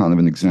that kind of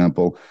an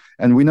example.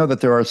 And we know that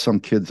there are some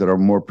kids that are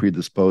more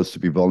predisposed to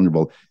be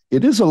vulnerable.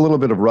 It is a little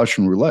bit of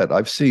Russian roulette.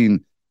 I've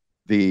seen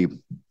the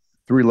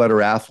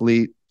three-letter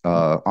athlete,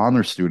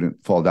 honor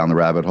student fall down the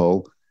rabbit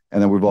hole.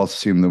 And then we've also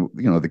seen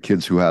the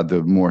kids who had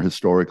the more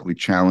historically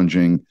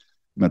challenging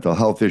mental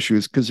health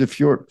issues. Because if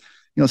you're,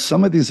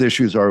 some of these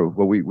issues are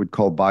what we would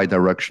call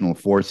bidirectional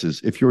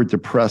forces. If you're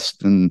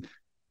depressed and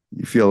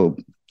you feel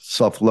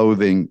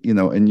self-loathing,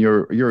 and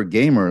you're a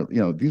gamer,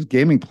 these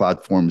gaming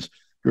platforms,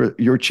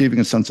 you're achieving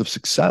a sense of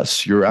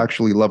success. You're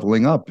actually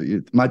leveling up.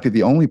 It might be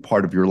the only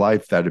part of your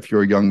life that if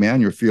you're a young man,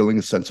 you're feeling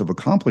a sense of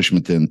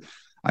accomplishment in.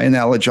 I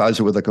analogize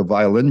it with like a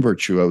violin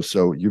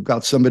virtuoso. You've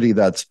got somebody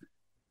that's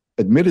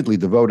admittedly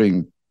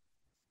devoting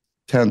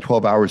 10,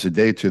 12 hours a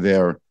day to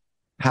their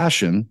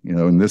passion,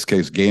 in this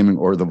case, gaming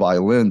or the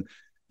violin.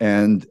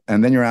 And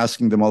then you're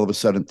asking them all of a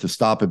sudden to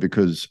stop it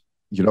because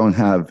you don't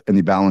have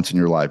any balance in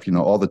your life.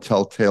 All the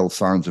telltale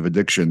signs of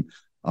addiction.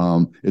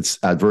 It's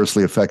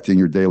adversely affecting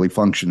your daily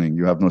functioning.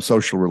 You have no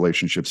social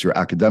relationships. Your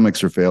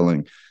academics are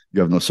failing.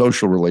 You have no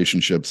social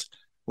relationships.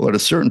 Well, at a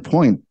certain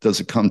point, does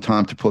it come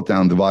time to put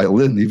down the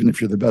violin? Even if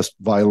you're the best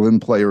violin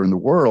player in the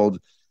world,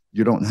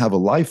 you don't have a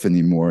life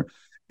anymore.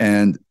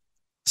 And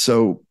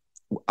so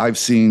I've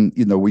seen,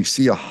 we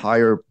see a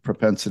higher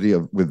propensity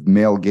with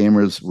male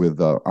gamers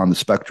on the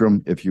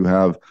spectrum. If you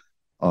have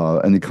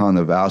any kind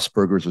of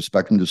Asperger's or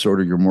spectrum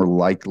disorder, you're more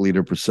likely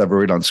to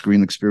perseverate on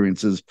screen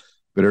experiences.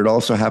 But it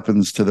also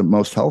happens to the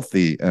most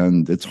healthy,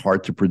 and it's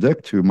hard to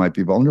predict who might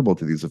be vulnerable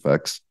to these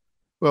effects.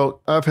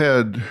 Well, I've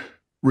had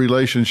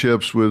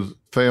relationships with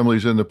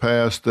families in the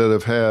past that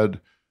have had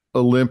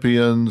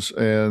Olympians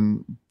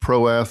and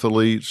pro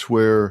athletes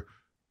where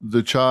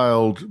the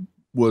child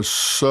was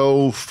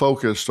so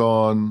focused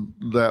on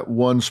that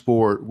one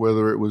sport,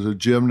 whether it was a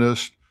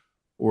gymnast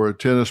or a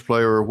tennis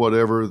player or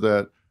whatever,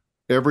 that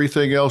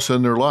everything else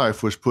in their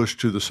life was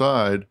pushed to the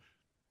side.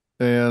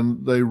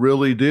 And they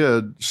really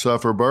did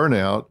suffer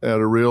burnout at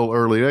a real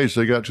early age.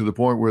 They got to the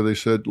point where they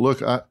said,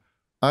 look,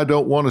 I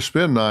don't want to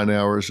spend 9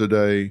 hours a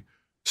day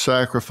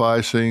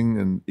sacrificing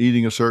and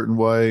eating a certain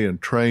way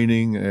and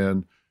training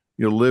and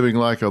living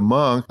like a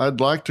monk.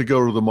 I'd like to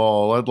go to the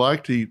mall. I'd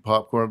like to eat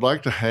popcorn. I'd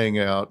like to hang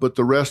out. But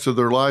the rest of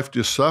their life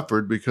just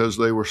suffered because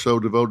they were so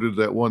devoted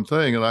to that one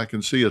thing. And I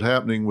can see it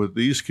happening with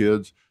these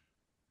kids.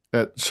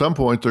 At some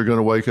point, they're going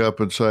to wake up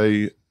and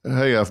say,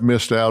 hey, I've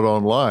missed out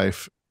on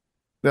life.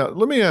 Now,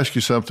 let me ask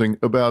you something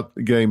about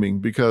gaming,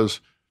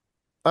 because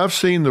I've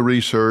seen the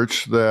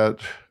research that,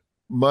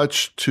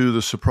 much to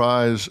the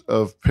surprise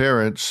of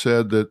parents,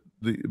 said that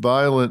the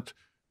violent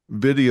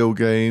video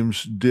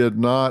games did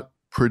not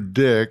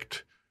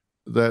predict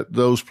that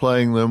those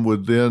playing them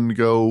would then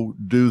go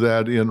do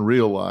that in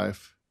real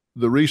life.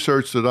 The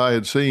research that I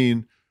had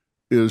seen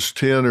is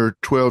 10 or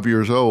 12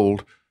 years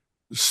old.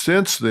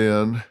 Since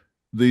then,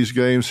 these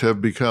games have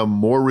become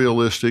more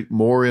realistic,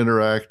 more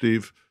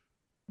interactive.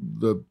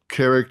 The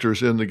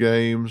characters in the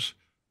games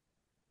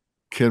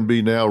can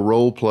be now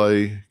role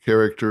play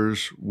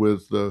characters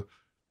with the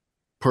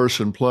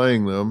person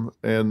playing them,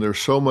 and they're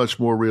so much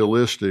more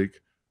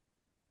realistic.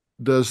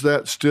 Does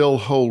that still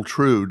hold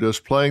true? Does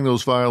playing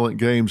those violent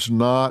games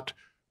not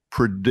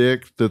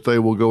predict that they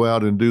will go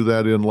out and do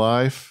that in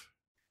life?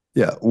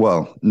 Yeah,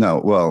 well,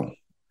 no. Well,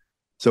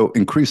 so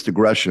increased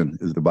aggression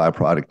is the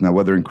byproduct. Now,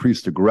 whether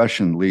increased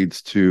aggression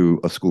leads to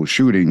a school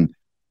shooting,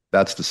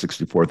 that's the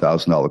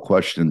 $64,000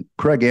 question.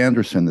 Craig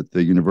Anderson at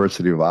the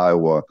University of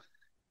Iowa,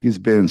 he's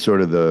been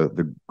sort of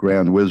the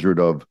grand wizard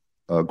of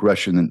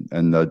aggression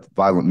and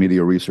violent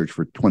media research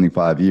for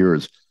 25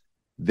 years.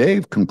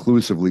 They've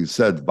conclusively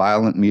said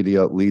violent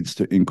media leads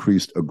to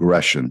increased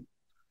aggression.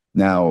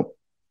 Now,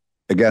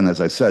 again,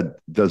 as I said,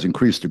 does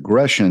increased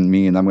aggression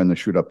mean I'm going to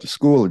shoot up the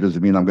school, or does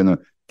it mean I'm going to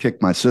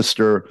kick my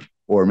sister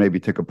or maybe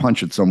take a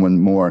punch at someone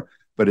more?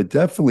 But it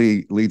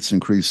definitely leads to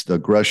increased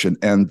aggression.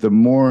 And the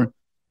more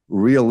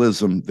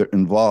realism that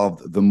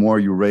involved, the more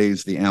you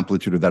raise the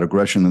amplitude of that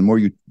aggression, the more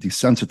you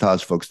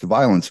desensitize folks to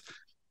violence.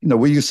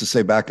 We used to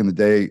say back in the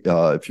day,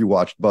 if you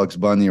watched Bugs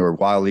Bunny or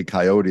Wile E.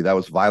 Coyote, that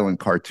was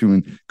violent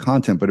cartoon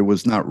content, but it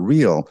was not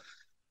real.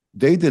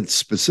 They did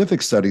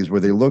specific studies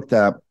where they looked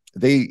at,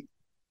 they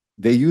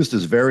used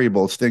as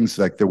variables things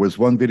like there was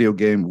one video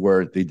game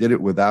where they did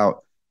it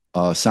without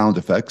sound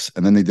effects,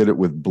 and then they did it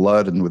with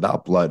blood and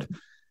without blood.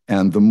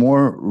 And the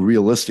more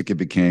realistic it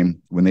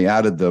became when they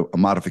added a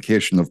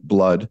modification of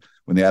blood,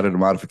 when they added a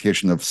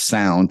modification of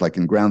sound, like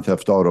in Grand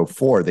Theft Auto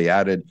 4, they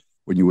added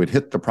when you would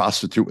hit the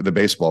prostitute with a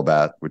baseball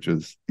bat, which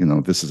is,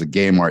 this is a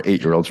game our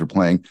 8-year-olds were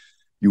playing,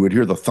 you would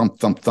hear the thump,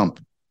 thump,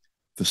 thump.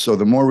 So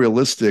the more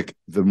realistic,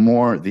 the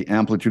more the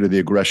amplitude of the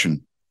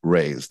aggression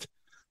raised.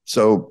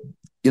 So,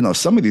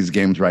 some of these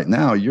games right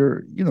now,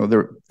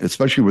 they're,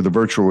 especially with the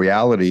virtual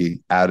reality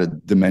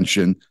added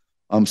dimension.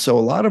 So a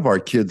lot of our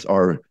kids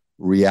are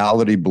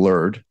reality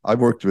blurred. I've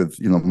worked with,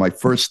 my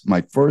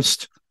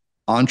first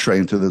entree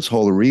into this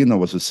whole arena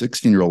was a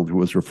 16-year-old who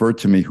was referred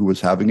to me who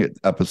was having an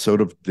episode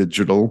of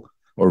digital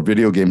or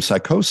video game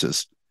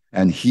psychosis.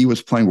 And he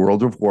was playing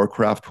World of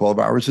Warcraft 12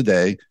 hours a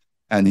day.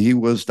 And he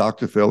was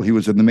Dr. Phil. He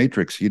was in the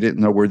Matrix. He didn't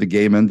know where the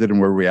game ended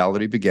and where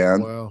reality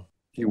began. Wow.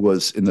 He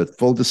was in the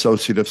full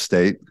dissociative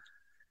state.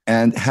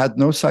 and had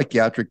no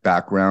psychiatric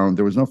background.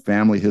 There was no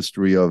family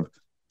history of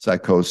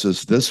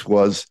psychosis. This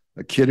was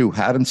a kid who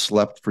hadn't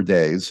slept for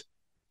days,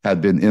 had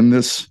been in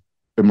this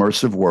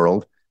immersive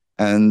world,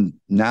 and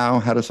now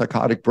had a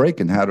psychotic break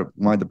and had to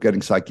wind up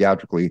getting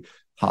psychiatrically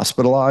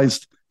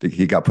hospitalized.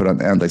 He got put on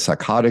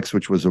antipsychotics,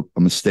 which was a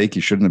mistake. He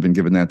shouldn't have been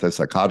given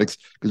antipsychotics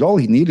because all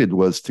he needed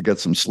was to get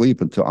some sleep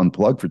and to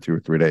unplug for 2 or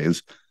 3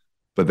 days.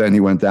 But then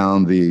he went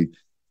down the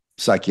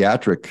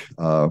psychiatric,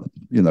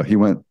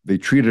 they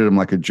treated him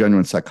like a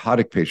genuine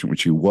psychotic patient,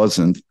 which he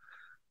wasn't.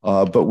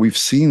 But we've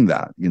seen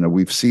that,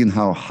 we've seen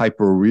how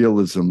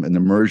hyperrealism and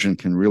immersion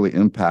can really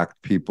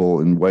impact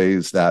people in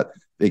ways that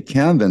they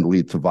can then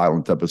lead to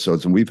violent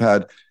episodes. And we've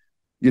had,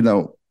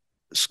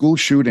 school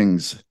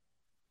shootings.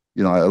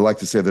 I like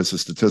to say there's a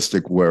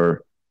statistic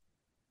where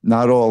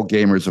not all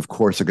gamers, of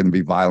course, are going to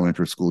be violent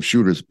or school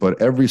shooters,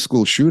 but every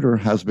school shooter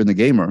has been a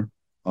gamer.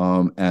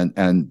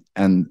 And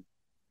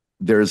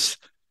there's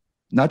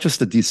not just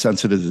the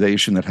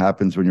desensitization that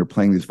happens when you're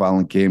playing these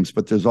violent games,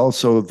 but there's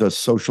also the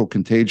social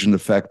contagion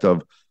effect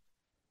of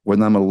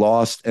when I'm a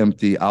lost,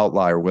 empty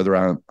outlier, whether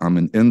I'm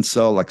an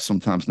incel, like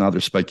sometimes now they're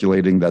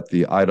speculating that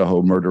the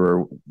Idaho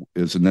murderer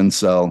is an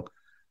incel,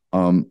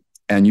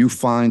 and you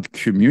find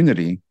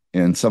community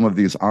in some of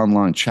these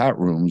online chat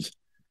rooms,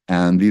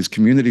 and these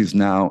communities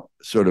now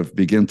sort of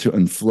begin to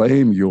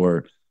inflame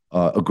your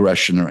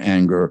aggression or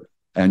anger,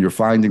 and you're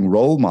finding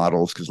role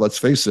models, because let's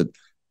face it,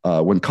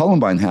 when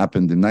Columbine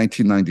happened in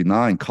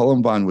 1999,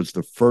 Columbine was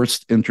the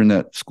first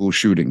internet school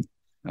shooting.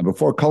 And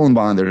before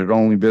Columbine, there had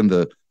only been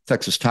the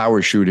Texas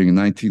Tower shooting in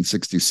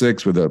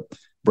 1966 with a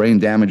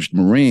brain-damaged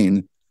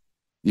Marine.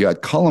 You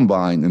had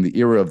Columbine in the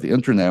era of the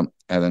internet,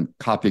 and then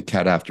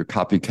copycat after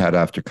copycat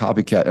after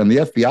copycat. And the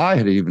FBI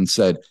had even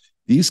said,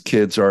 these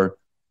kids are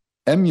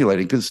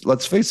emulating, because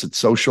let's face it,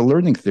 social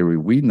learning theory,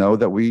 we know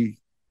that we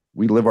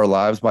live our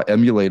lives by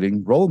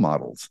emulating role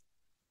models.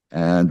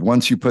 And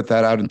once you put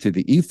that out into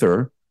the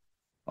ether,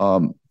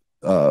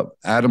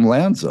 Adam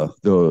Lanza,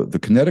 the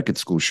Connecticut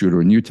school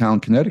shooter in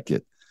Newtown,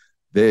 Connecticut,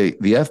 the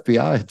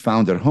FBI had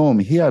found at home,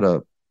 he had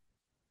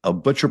a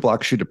butcher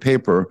block sheet of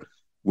paper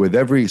with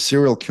every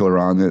serial killer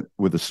on it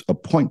with a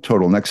point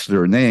total next to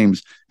their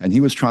names, and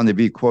he was trying to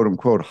be, quote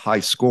unquote, high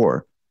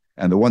score.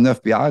 And the one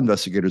FBI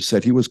investigator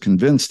said he was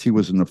convinced he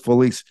was in a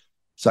fully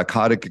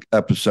psychotic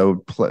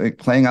episode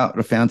playing out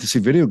a fantasy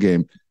video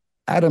game.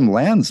 Adam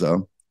Lanza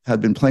had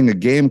been playing a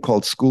game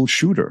called School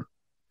Shooter,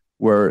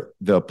 where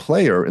the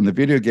player in the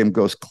video game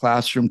goes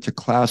classroom to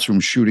classroom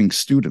shooting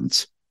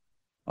students.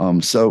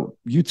 So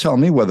you tell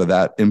me whether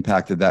that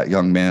impacted that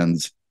young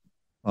man's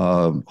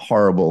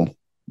horrible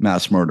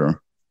mass murder.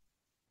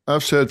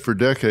 I've said for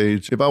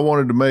decades, if I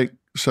wanted to make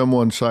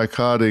someone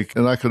psychotic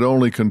and I could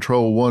only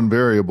control one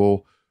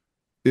variable,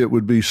 it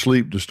would be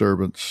sleep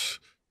disturbance.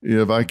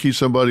 If I keep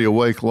somebody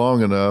awake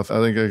long enough,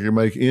 I think I can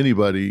make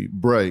anybody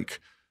break.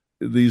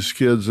 These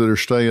kids that are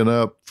staying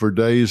up for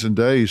days and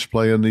days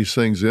playing these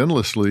things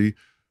endlessly,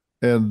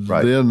 and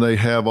then they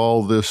have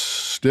all this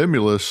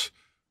stimulus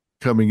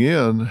coming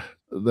in,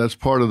 that's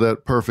part of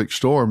that perfect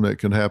storm that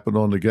can happen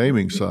on the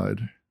gaming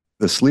side.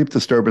 The sleep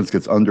disturbance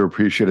gets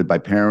underappreciated by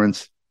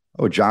parents.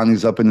 Oh,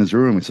 Johnny's up in his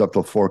room. He's up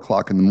till 4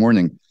 o'clock in the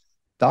morning.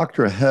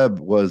 Dr. Hebb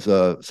was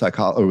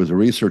a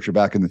researcher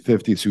back in the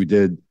 50s who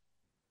did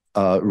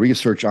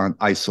research on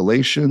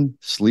isolation,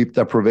 sleep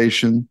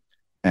deprivation,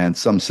 and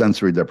some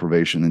sensory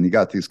deprivation. And you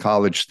got these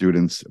college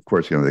students, of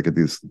course, they get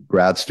these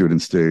grad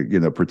students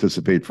to,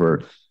 participate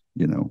for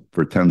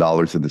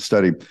 $10 in the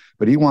study.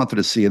 But he wanted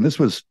to see, and this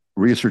was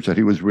research that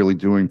he was really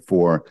doing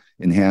for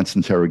enhanced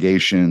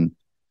interrogation,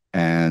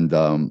 and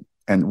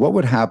what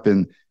would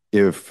happen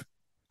if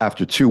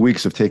after 2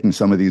 weeks of taking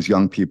some of these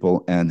young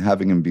people and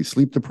having them be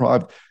sleep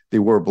deprived, they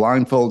wore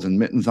blindfolds and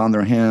mittens on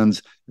their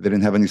hands. They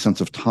didn't have any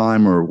sense of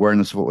time or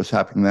awareness of what was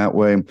happening that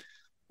way.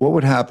 What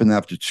would happen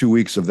after 2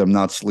 weeks of them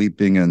not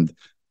sleeping? And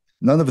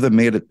none of them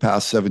made it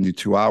past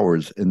 72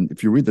 hours. And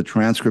if you read the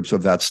transcripts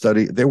of that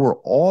study, they were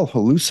all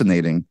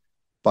hallucinating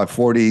by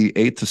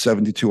 48 to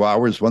 72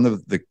 hours. One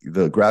of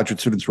the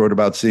graduate students wrote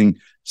about seeing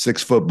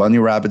 6-foot bunny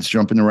rabbits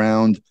jumping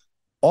around.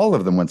 All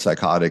of them went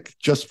psychotic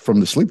just from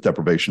the sleep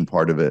deprivation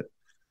part of it.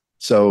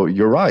 So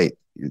you're right.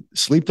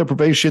 Sleep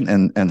deprivation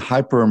and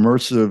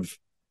hyper-immersive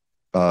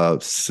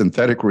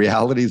synthetic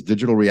realities,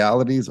 digital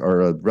realities,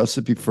 are a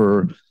recipe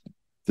for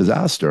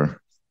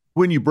disaster.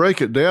 When you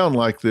break it down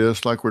like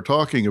this, like we're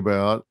talking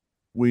about,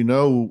 we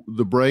know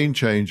the brain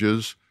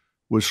changes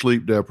with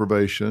sleep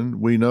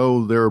deprivation. We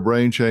know there are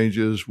brain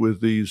changes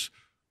with these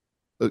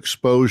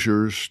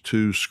exposures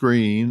to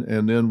screen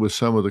and then with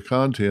some of the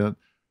content.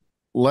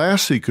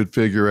 Lassie could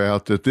figure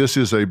out that this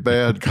is a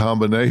bad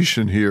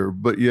combination here,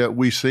 but yet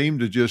we seem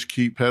to just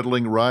keep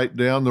pedaling right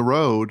down the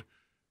road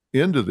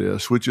into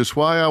this, which is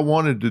why I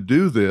wanted to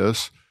do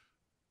this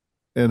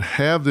and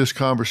have this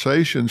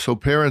conversation so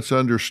parents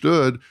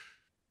understood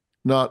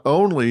not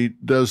only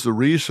does the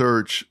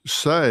research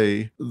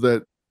say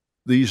that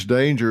these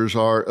dangers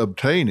are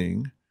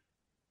obtaining,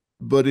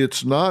 But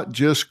it's not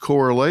just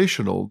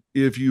correlational.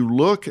 If you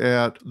look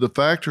at the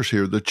factors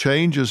here, the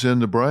changes in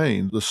the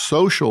brain, the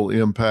social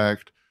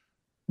impact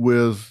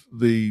with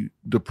the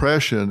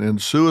depression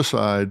and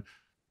suicide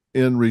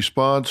in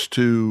response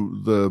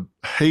to the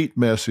hate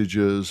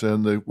messages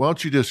and the, why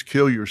don't you just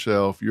kill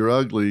yourself? You're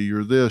ugly,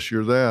 you're this,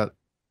 you're that.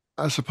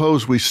 I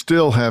suppose we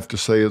still have to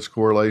say it's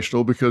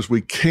correlational because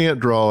we can't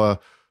draw a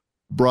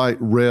bright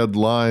red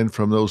line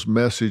from those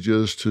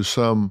messages to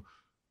some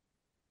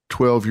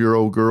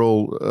 12-year-old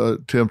girl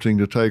attempting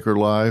to take her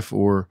life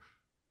or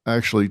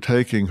actually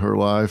taking her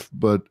life.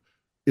 But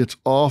it's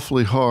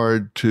awfully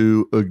hard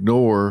to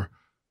ignore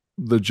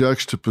the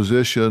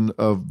juxtaposition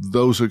of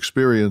those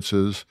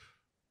experiences.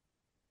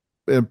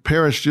 And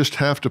parents just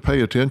have to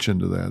pay attention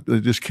to that. They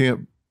just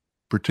can't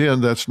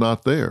pretend that's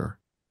not there.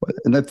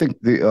 And I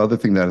think the other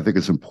thing that I think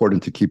is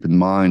important to keep in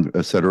mind,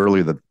 I said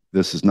earlier that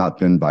this has not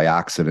been by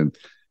accident.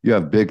 You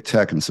have big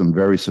tech and some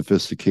very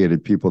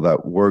sophisticated people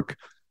that work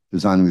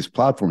designing these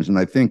platforms. And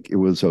I think it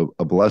was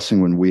a blessing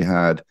when we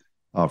had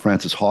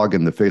Frances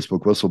Haugen, the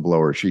Facebook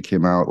whistleblower. She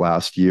came out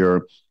last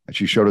year and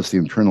she showed us the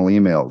internal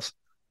emails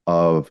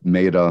of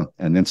Meta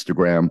and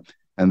Instagram.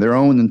 And their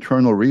own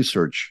internal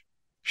research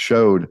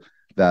showed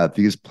that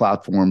these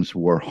platforms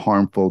were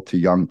harmful to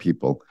young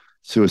people.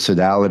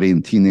 Suicidality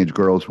in teenage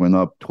girls went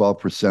up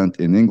 12%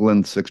 in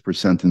England,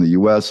 6% in the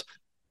US.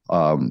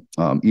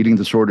 Eating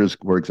disorders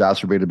were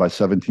exacerbated by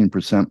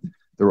 17%.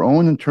 Their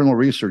own internal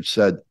research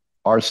said,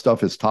 our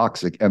stuff is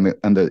toxic. And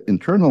the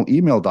internal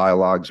email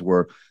dialogues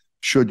were,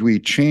 should we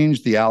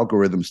change the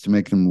algorithms to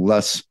make them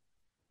less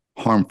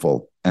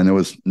harmful? And it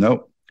was,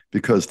 no,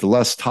 because the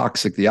less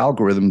toxic the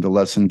algorithm, the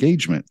less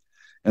engagement.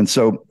 And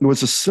so it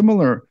was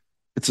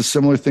it's a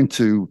similar thing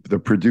to the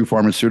Purdue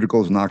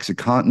Pharmaceuticals and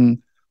OxyContin,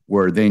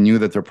 where they knew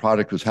that their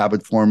product was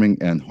habit forming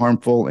and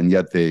harmful, and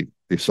yet they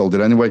sold it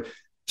anyway.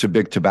 To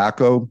Big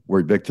Tobacco,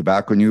 where Big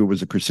Tobacco knew it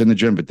was a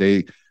carcinogen, but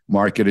they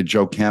marketed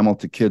Joe Camel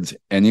to kids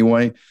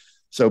anyway.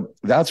 So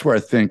that's where I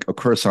think a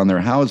curse on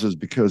their houses,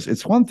 because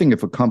it's one thing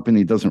if a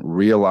company doesn't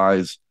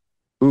realize,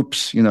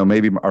 oops,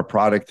 maybe our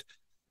product,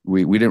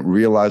 we didn't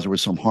realize there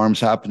was some harms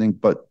happening,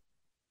 but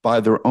by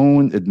their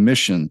own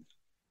admission,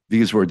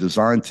 these were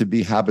designed to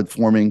be habit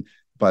forming.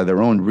 By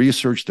their own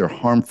research, they're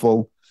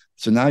harmful.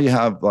 So now you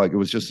have, like it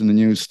was just in the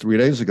news 3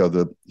 days ago,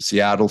 the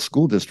Seattle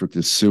School District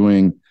is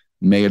suing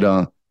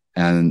Meta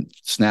and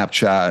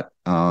Snapchat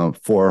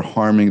for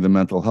harming the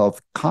mental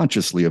health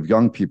consciously of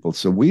young people.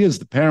 So we as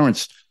the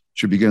parents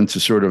should begin to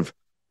sort of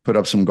put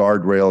up some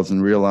guardrails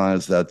and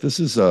realize that this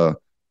is a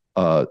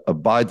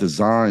by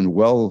design,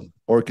 well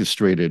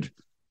orchestrated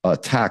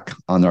attack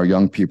on our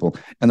young people.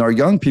 And our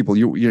young people,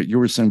 you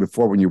were saying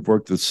before when you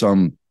worked with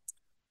some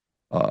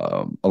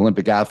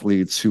Olympic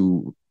athletes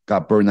who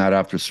got burnout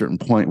after a certain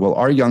point. Well,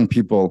 our young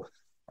people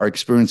are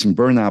experiencing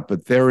burnout,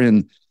 but they're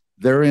in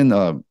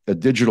a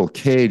digital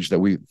cage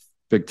that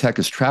big tech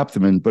has trapped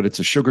them in, but it's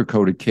a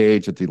sugar-coated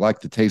cage that they like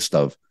the taste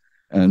of.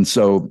 And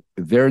so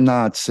they're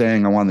not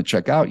saying, I want to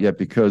check out yet,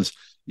 because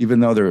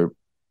even though they're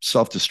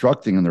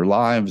self-destructing and their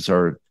lives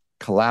are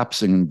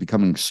collapsing and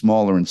becoming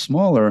smaller and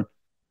smaller,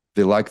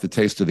 they like the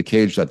taste of the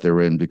cage that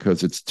they're in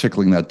because it's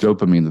tickling that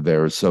dopamine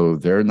there. So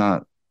they're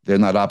not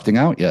opting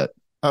out yet.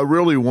 I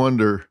really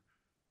wonder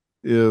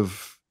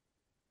if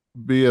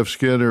B.F.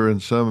 Skinner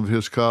and some of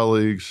his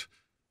colleagues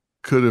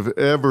could have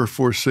ever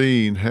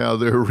foreseen how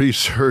their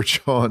research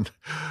on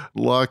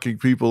locking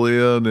people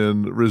in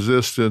and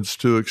resistance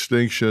to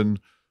extinction,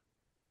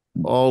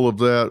 all of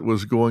that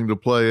was going to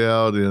play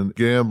out in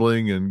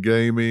gambling and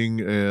gaming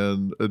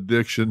and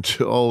addiction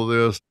to all of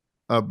this.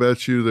 I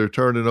bet you they're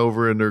turning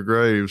over in their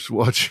graves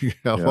watching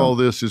how all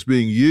this is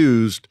being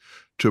used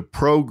to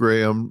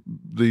program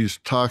these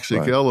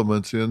toxic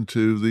elements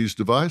into these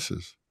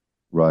devices.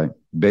 Right.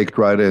 Baked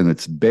right in.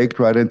 It's baked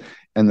right in.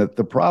 And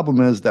the problem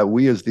is that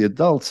we as the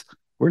adults,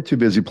 we're too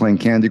busy playing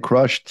Candy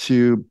Crush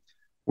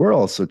we're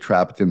also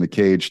trapped in the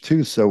cage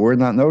too. So we're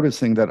not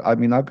noticing that. I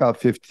mean, I've got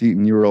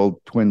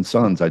 15-year-old twin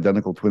sons,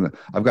 identical twin.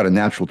 I've got a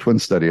natural twin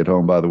study at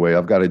home, by the way.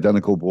 I've got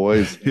identical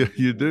boys. Yeah,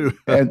 you do.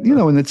 And,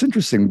 and it's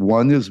interesting.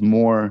 One is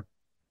more,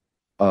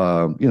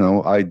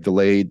 I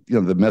delayed,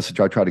 the message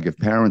I try to give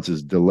parents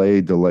is delay.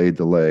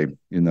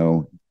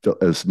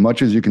 As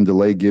much as you can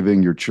delay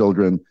giving your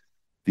children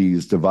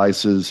these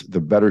devices, the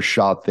better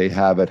shot they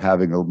have at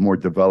having a more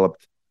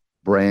developed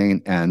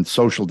brain and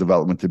social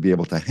development to be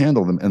able to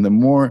handle them. And the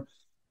more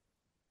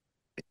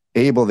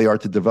able they are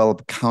to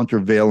develop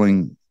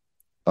countervailing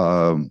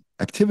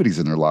activities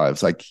in their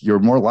lives, like you're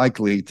more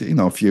likely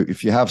to,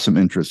 if you have some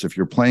interest, if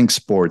you're playing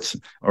sports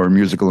or a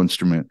musical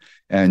instrument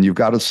and you've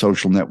got a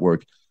social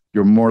network,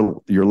 you're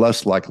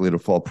less likely to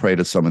fall prey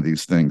to some of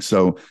these things.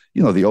 So,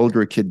 the older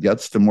a kid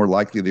gets, the more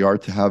likely they are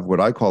to have what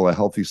I call a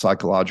healthy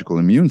psychological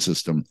immune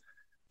system.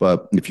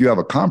 But if you have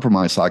a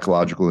compromised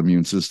psychological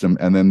immune system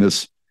and then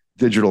this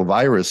digital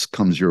virus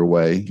comes your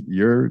way,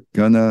 you're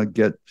going to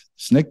get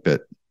snake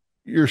bit.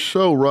 You're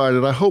so right.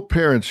 And I hope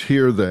parents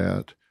hear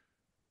that.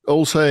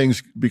 Old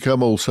sayings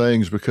become old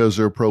sayings because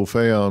they're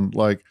profound.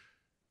 Like,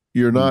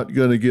 you're not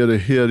going to get a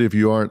hit if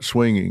you aren't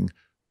swinging.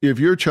 if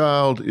your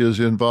child is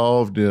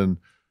involved in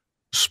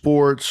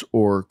sports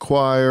or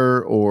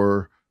choir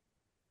or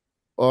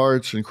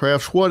arts and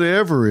crafts,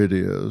 whatever it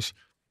is,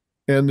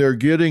 and they're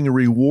getting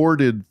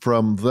rewarded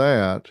from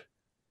that,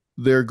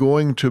 they're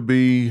going to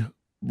be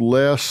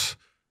less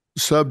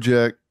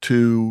subject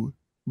to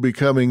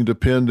becoming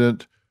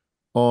dependent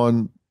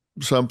on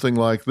something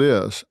like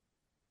this.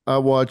 I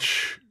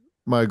watch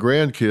my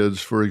grandkids,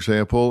 for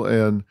example,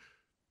 and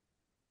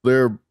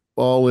they're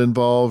all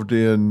involved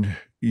in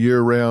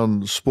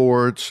year-round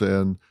sports,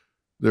 and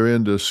they're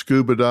into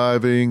scuba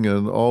diving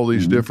and all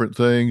these different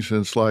things.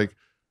 And it's like,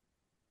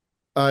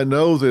 I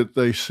know that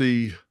they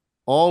see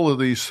all of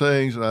these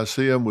things, and I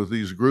see them with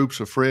these groups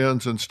of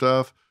friends and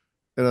stuff.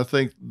 And I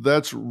think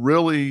that's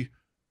really,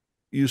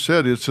 you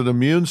said it's an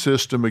immune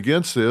system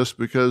against this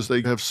because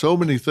they have so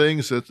many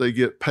things that they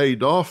get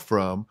paid off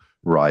from.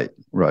 Right.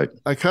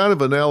 I kind of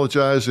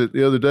analogize it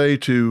the other day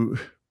to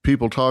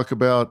people talk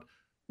about,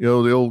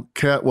 the old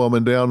cat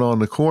woman down on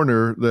the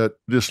corner that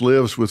just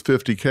lives with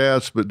 50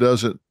 cats but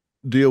doesn't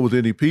deal with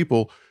any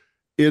people.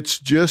 It's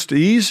just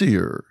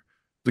easier.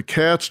 The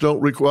cats don't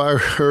require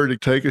her to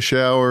take a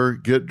shower,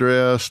 get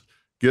dressed,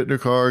 get in her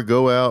car,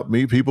 go out,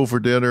 meet people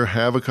for dinner,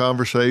 have a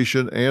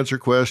conversation, answer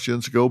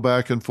questions, go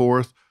back and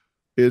forth.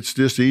 It's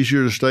just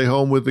easier to stay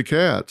home with the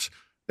cats.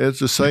 It's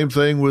the same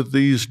thing with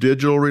these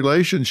digital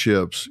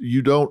relationships.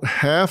 You don't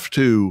have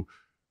to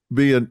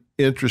be an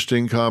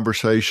interesting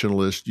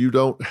conversationalist. You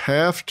don't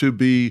have to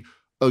be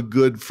a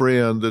good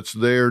friend that's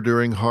there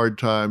during hard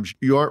times.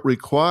 You aren't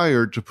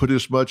required to put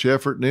as much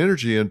effort and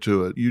energy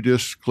into it. You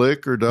just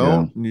click or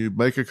don't, and you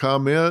make a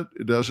comment.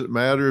 It doesn't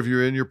matter if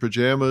you're in your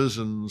pajamas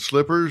and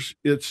slippers.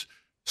 It's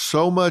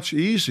so much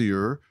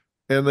easier,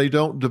 and they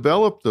don't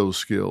develop those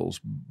skills.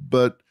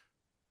 But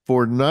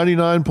for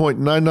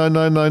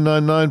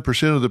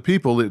 99.999999% of the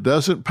people, it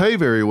doesn't pay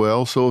very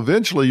well. So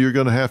eventually you're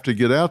going to have to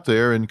get out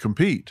there and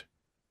compete.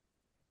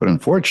 But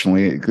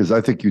unfortunately, because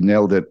I think you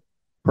nailed it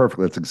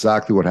perfectly, that's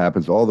exactly what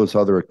happens. All those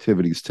other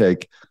activities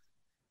take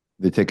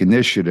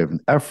initiative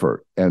and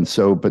effort. And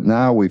so, but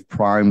now we've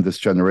primed this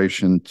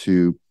generation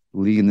to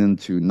lean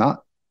into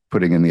not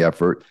putting in the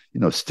effort,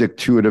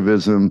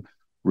 stick-to-itivism,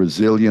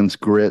 resilience,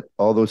 grit,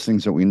 all those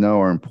things that we know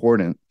are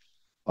important.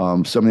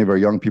 So many of our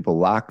young people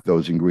lack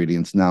those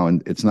ingredients now,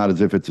 and it's not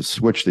as if it's a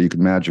switch that you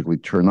can magically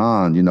turn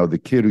on. The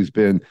kid who's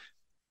been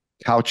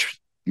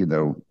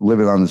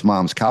living on his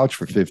mom's couch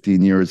for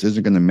 15 years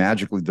isn't going to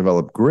magically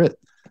develop grit.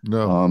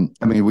 No.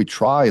 We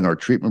try in our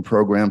treatment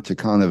program to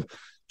kind of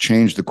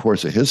change the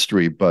course of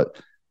history,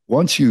 but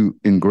once you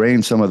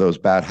ingrain some of those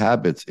bad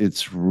habits,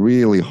 it's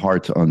really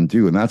hard to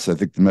undo. And that's, I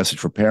think, the message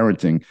for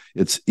parenting.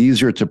 It's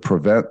easier to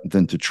prevent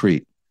than to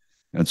treat.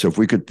 And so if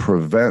we could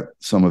prevent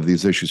some of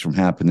these issues from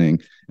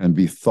happening and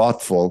be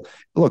thoughtful,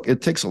 look,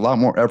 it takes a lot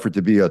more effort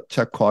to be a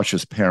tech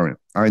cautious parent.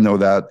 I know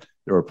that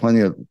there were plenty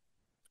of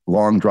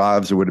long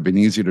drives. It would have been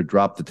easy to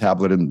drop the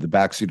tablet in the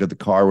backseat of the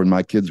car when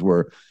my kids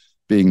were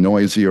being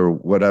noisy or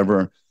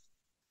whatever.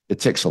 It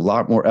takes a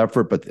lot more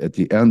effort, but at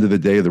the end of the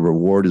day, the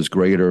reward is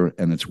greater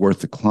and it's worth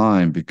the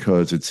climb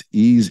because it's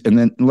easy. And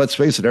then let's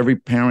face it, every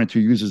parent who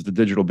uses the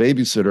digital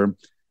babysitter,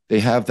 they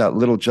have that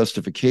little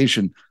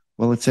justification.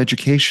 Well, it's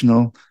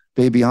educational.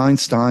 Baby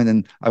Einstein,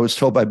 and I was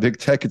told by big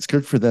tech it's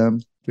good for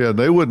them. Yeah,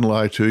 they wouldn't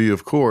lie to you,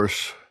 of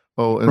course.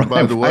 Oh, and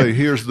by the way,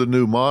 here's the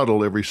new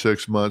model every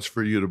 6 months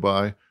for you to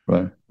buy.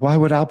 Right. Why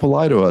would Apple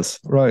lie to us?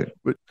 Right.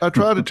 But I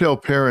try to tell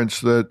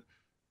parents that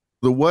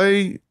the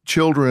way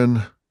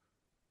children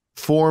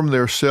form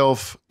their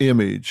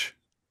self-image,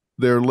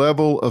 their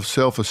level of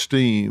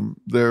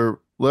self-esteem, their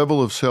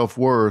level of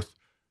self-worth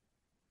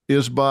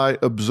is by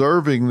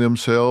observing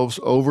themselves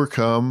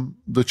overcome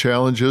the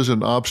challenges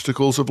and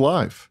obstacles of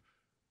life.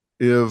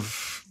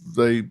 If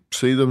they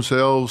see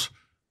themselves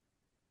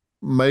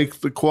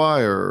make the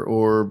choir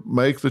or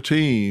make the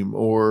team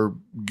or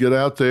get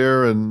out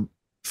there and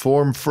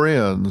form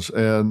friends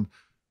and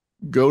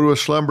go to a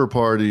slumber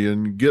party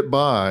and get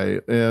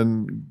by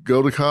and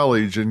go to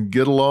college and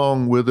get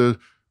along with a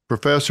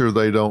professor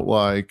they don't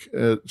like,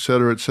 et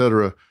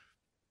cetera,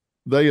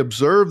 they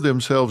observe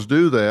themselves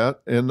do that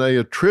and they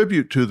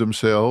attribute to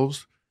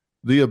themselves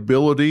the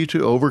ability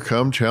to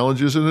overcome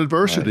challenges and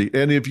adversity. Right.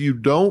 And if you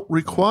don't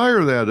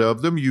require that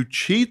of them, you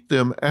cheat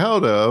them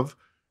out of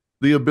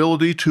the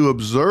ability to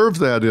observe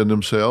that in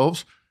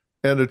themselves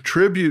and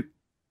attribute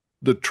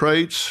the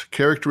traits,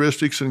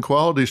 characteristics, and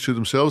qualities to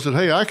themselves that,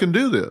 hey, I can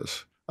do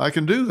this. I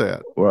can do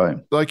that. Right.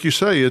 Like you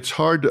say, it's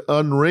hard to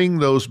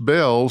unring those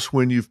bells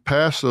when you've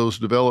passed those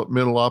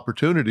developmental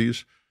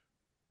opportunities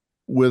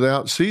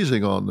without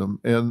seizing on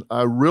them. And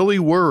I really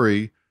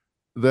worry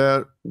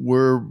that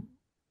we're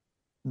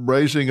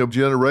raising a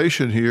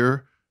generation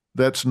here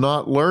that's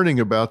not learning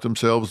about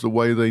themselves the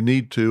way they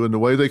need to and the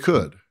way they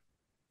could.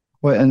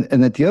 Well,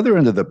 and at the other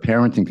end of the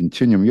parenting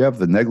continuum, you have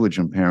the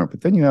negligent parent,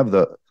 but then you have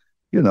the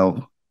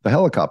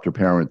helicopter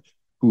parent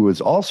who is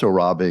also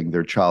robbing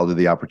their child of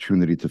the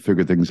opportunity to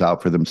figure things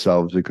out for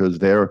themselves because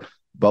they're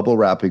bubble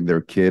wrapping their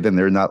kid and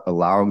they're not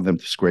allowing them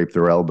to scrape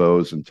their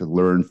elbows and to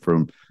learn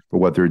for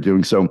what they're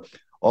doing. So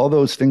all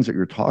those things that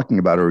you're talking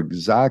about are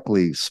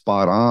exactly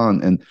spot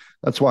on. And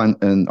that's why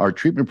in our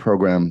treatment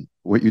program,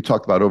 what you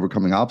talked about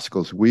overcoming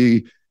obstacles,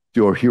 we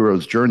do a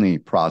hero's journey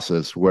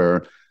process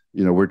where,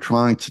 we're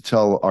trying to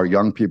tell our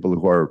young people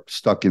who are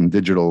stuck in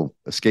digital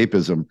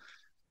escapism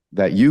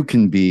that you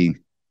can be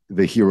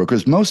the hero,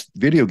 because most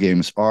video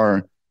games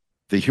are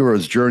the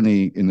hero's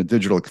journey in the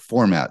digital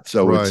format.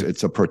 So Right.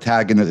 it's a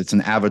protagonist, it's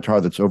an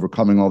avatar that's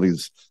overcoming all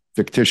these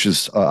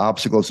fictitious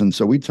obstacles. And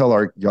so we tell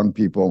our young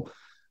people,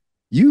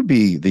 you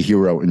be the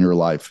hero in your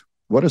life.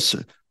 What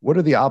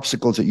are the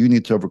obstacles that you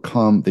need to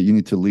overcome, that you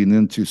need to lean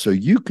into, so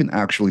you can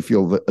actually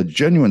feel a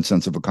genuine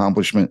sense of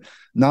accomplishment,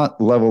 not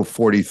level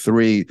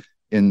 43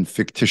 in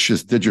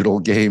fictitious digital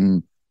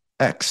game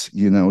X,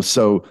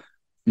 So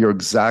you're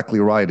exactly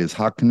right, is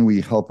how can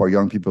we help our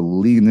young people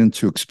lean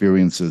into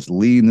experiences,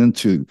 lean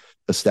into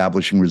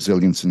establishing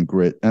resilience and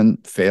grit and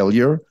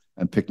failure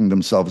and picking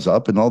themselves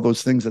up and all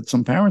those things that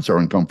some parents are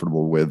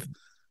uncomfortable with.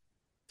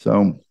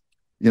 So,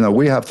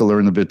 we have to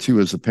learn a bit too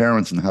as the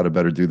parents and how to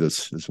better do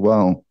this as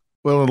well.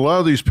 Well, and a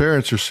lot of these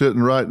parents are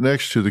sitting right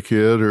next to the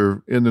kid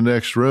or in the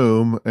next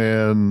room,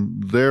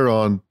 and they're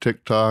on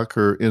TikTok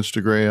or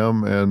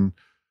Instagram and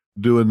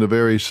doing the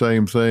very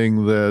same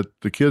thing that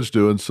the kid's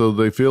doing. So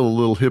they feel a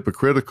little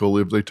hypocritical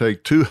if they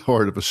take too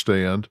hard of a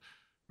stand.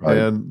 Right.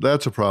 And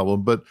that's a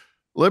problem. But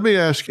let me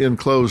ask in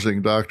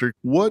closing, Doctor,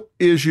 what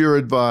is your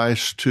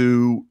advice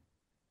to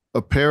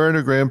a parent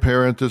or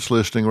grandparent that's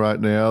listening right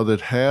now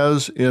that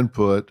has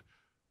input?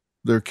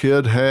 Their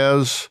kid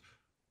has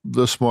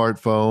the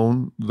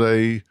smartphone.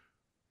 They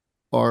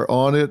are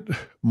on it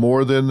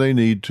more than they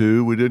need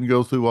to. We didn't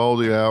go through all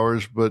the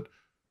hours, but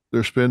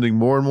they're spending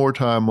more and more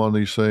time on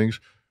these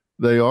things.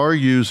 They are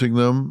using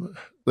them.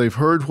 They've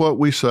heard what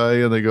we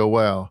say and they go,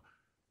 wow,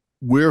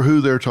 we're who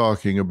they're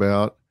talking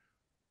about.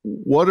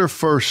 What are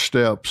first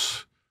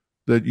steps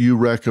that you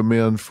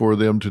recommend for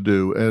them to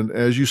do? And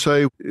as you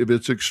say, if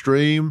it's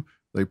extreme,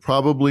 they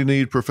probably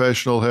need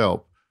professional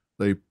help.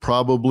 They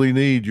probably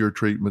need your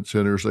treatment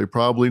centers. They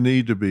probably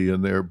need to be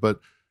in there. But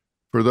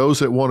for those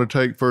that want to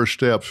take first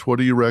steps, what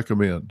do you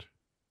recommend?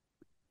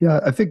 Yeah,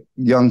 I think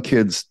young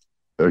kids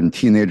and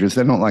teenagers,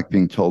 they don't like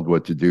being told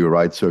what to do,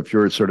 right? So if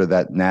you're sort of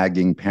that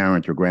nagging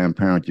parent or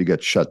grandparent, you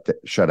get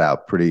shut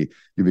out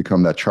you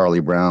become that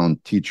Charlie Brown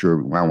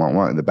teacher, wah, wah,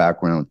 wah, in the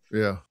background.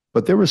 Yeah.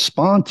 But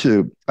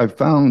I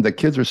found that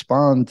kids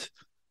respond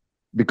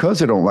because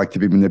they don't like to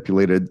be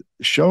manipulated,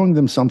 showing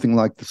them something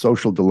like The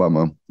Social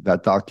Dilemma,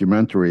 that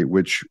documentary,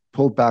 which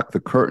pulled back the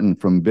curtain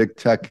from big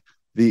tech,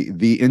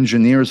 the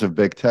engineers of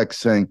big tech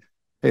saying,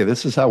 hey,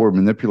 this is how we're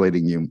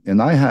manipulating you. And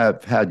I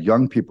have had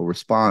young people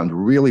respond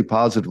really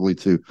positively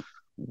to,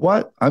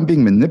 what? I'm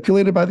being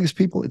manipulated by these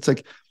people? It's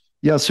like,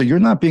 yeah, so you're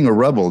not being a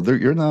rebel.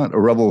 You're not a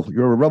rebel.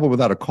 You're a rebel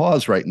without a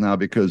cause right now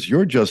because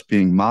you're just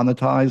being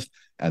monetized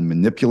and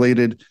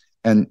manipulated.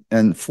 And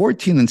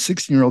 14 and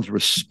 16-year-olds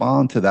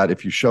respond to that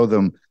if you show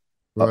them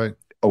right.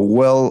 a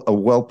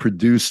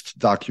well-produced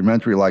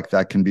documentary like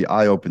that can be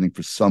eye-opening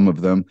for some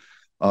of them.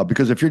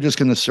 Because if you're just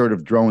going to sort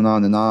of drone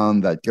on and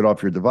on that get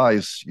off your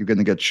device, you're going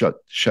to get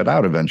shut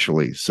out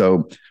eventually.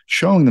 So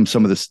showing them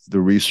some of the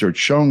research,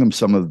 showing them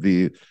some of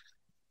the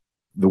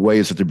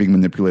ways that they're being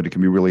manipulated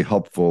can be really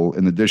helpful,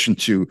 in addition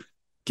to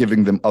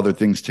giving them other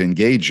things to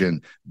engage in,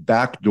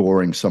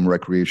 backdooring some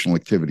recreational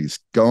activities,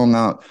 going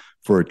out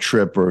for a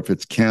trip, or if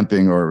it's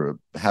camping, or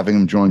having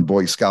them join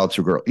Boy Scouts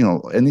or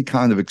any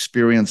kind of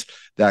experience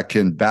that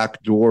can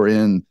backdoor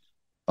in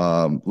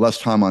less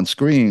time on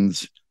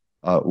screens.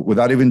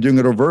 Without even doing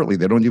it overtly.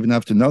 They don't even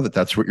have to know that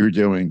that's what you're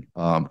doing.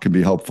 Can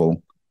be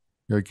helpful.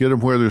 Yeah, get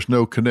them where there's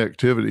no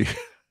connectivity.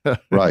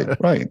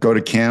 Right. Go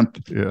to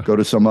camp, go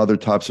to some other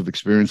types of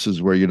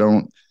experiences where they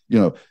don't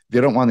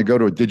want to go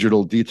to a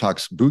digital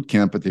detox boot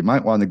camp, but they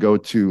might want to go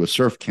to a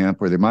surf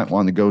camp, or they might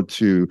want to go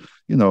to,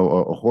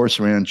 a horse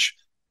ranch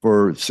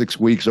for 6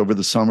 weeks over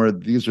the summer.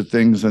 These are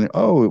things. And,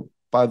 oh,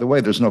 by the way,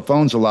 there's no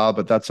phones allowed,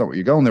 but that's not what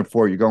you're going there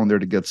for. You're going there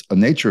to get a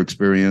nature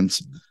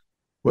experience.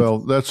 Well,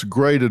 that's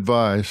great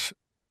advice.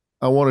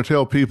 I want to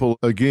tell people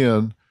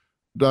again,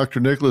 Dr.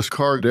 Nicholas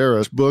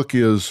Kardaras' book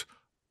is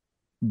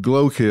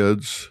Glow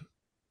Kids,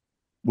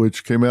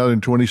 which came out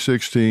in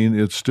 2016.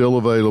 It's still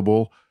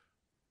available,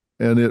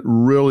 and it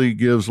really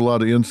gives a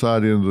lot of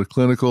insight into the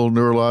clinical,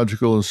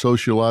 neurological, and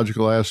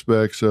sociological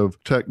aspects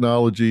of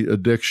technology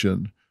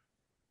addiction,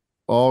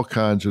 all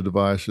kinds of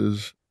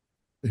devices.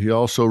 He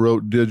also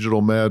wrote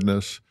Digital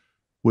Madness,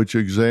 which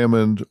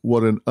examined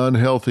what an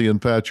unhealthy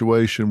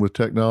infatuation with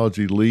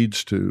technology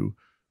leads to,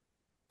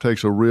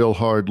 takes a real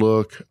hard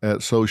look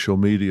at social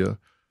media.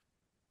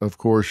 Of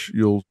course,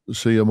 you'll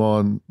see him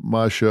on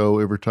my show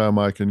every time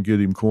I can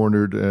get him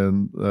cornered,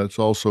 and that's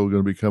also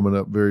going to be coming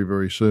up very,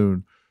 very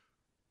soon.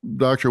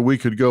 Doctor, we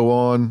could go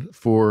on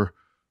for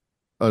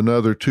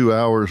another 2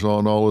 hours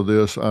on all of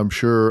this, I'm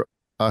sure.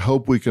 I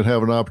hope we can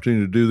have an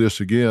opportunity to do this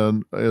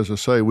again. As I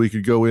say, we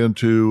could go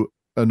into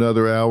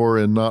another hour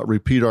and not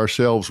repeat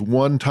ourselves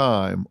one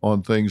time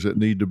on things that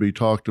need to be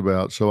talked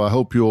about. So I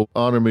hope you'll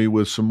honor me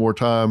with some more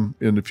time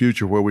in the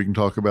future where we can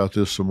talk about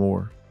this some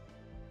more.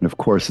 And of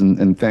course,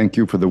 and thank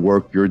you for the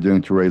work you're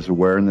doing to raise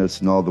awareness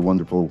and all the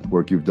wonderful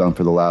work you've done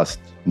for the last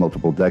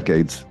multiple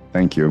decades.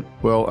 Thank you.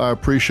 Well, I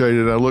appreciate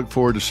it. I look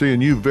forward to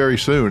seeing you very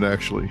soon,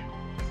 actually.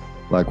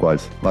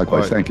 Likewise.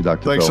 Right. Thank you,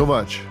 Dr. Thanks Phil. so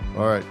much.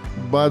 All right.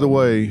 By the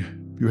way,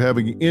 if you're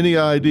having any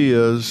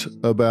ideas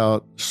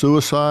about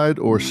suicide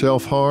or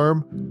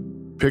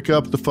self-harm, pick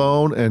up the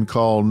phone and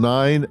call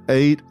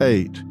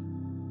 988.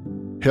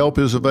 Help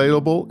is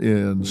available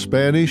in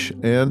Spanish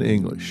and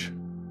English.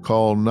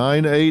 Call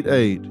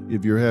 988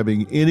 if you're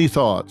having any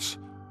thoughts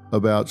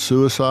about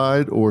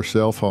suicide or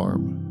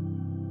self-harm.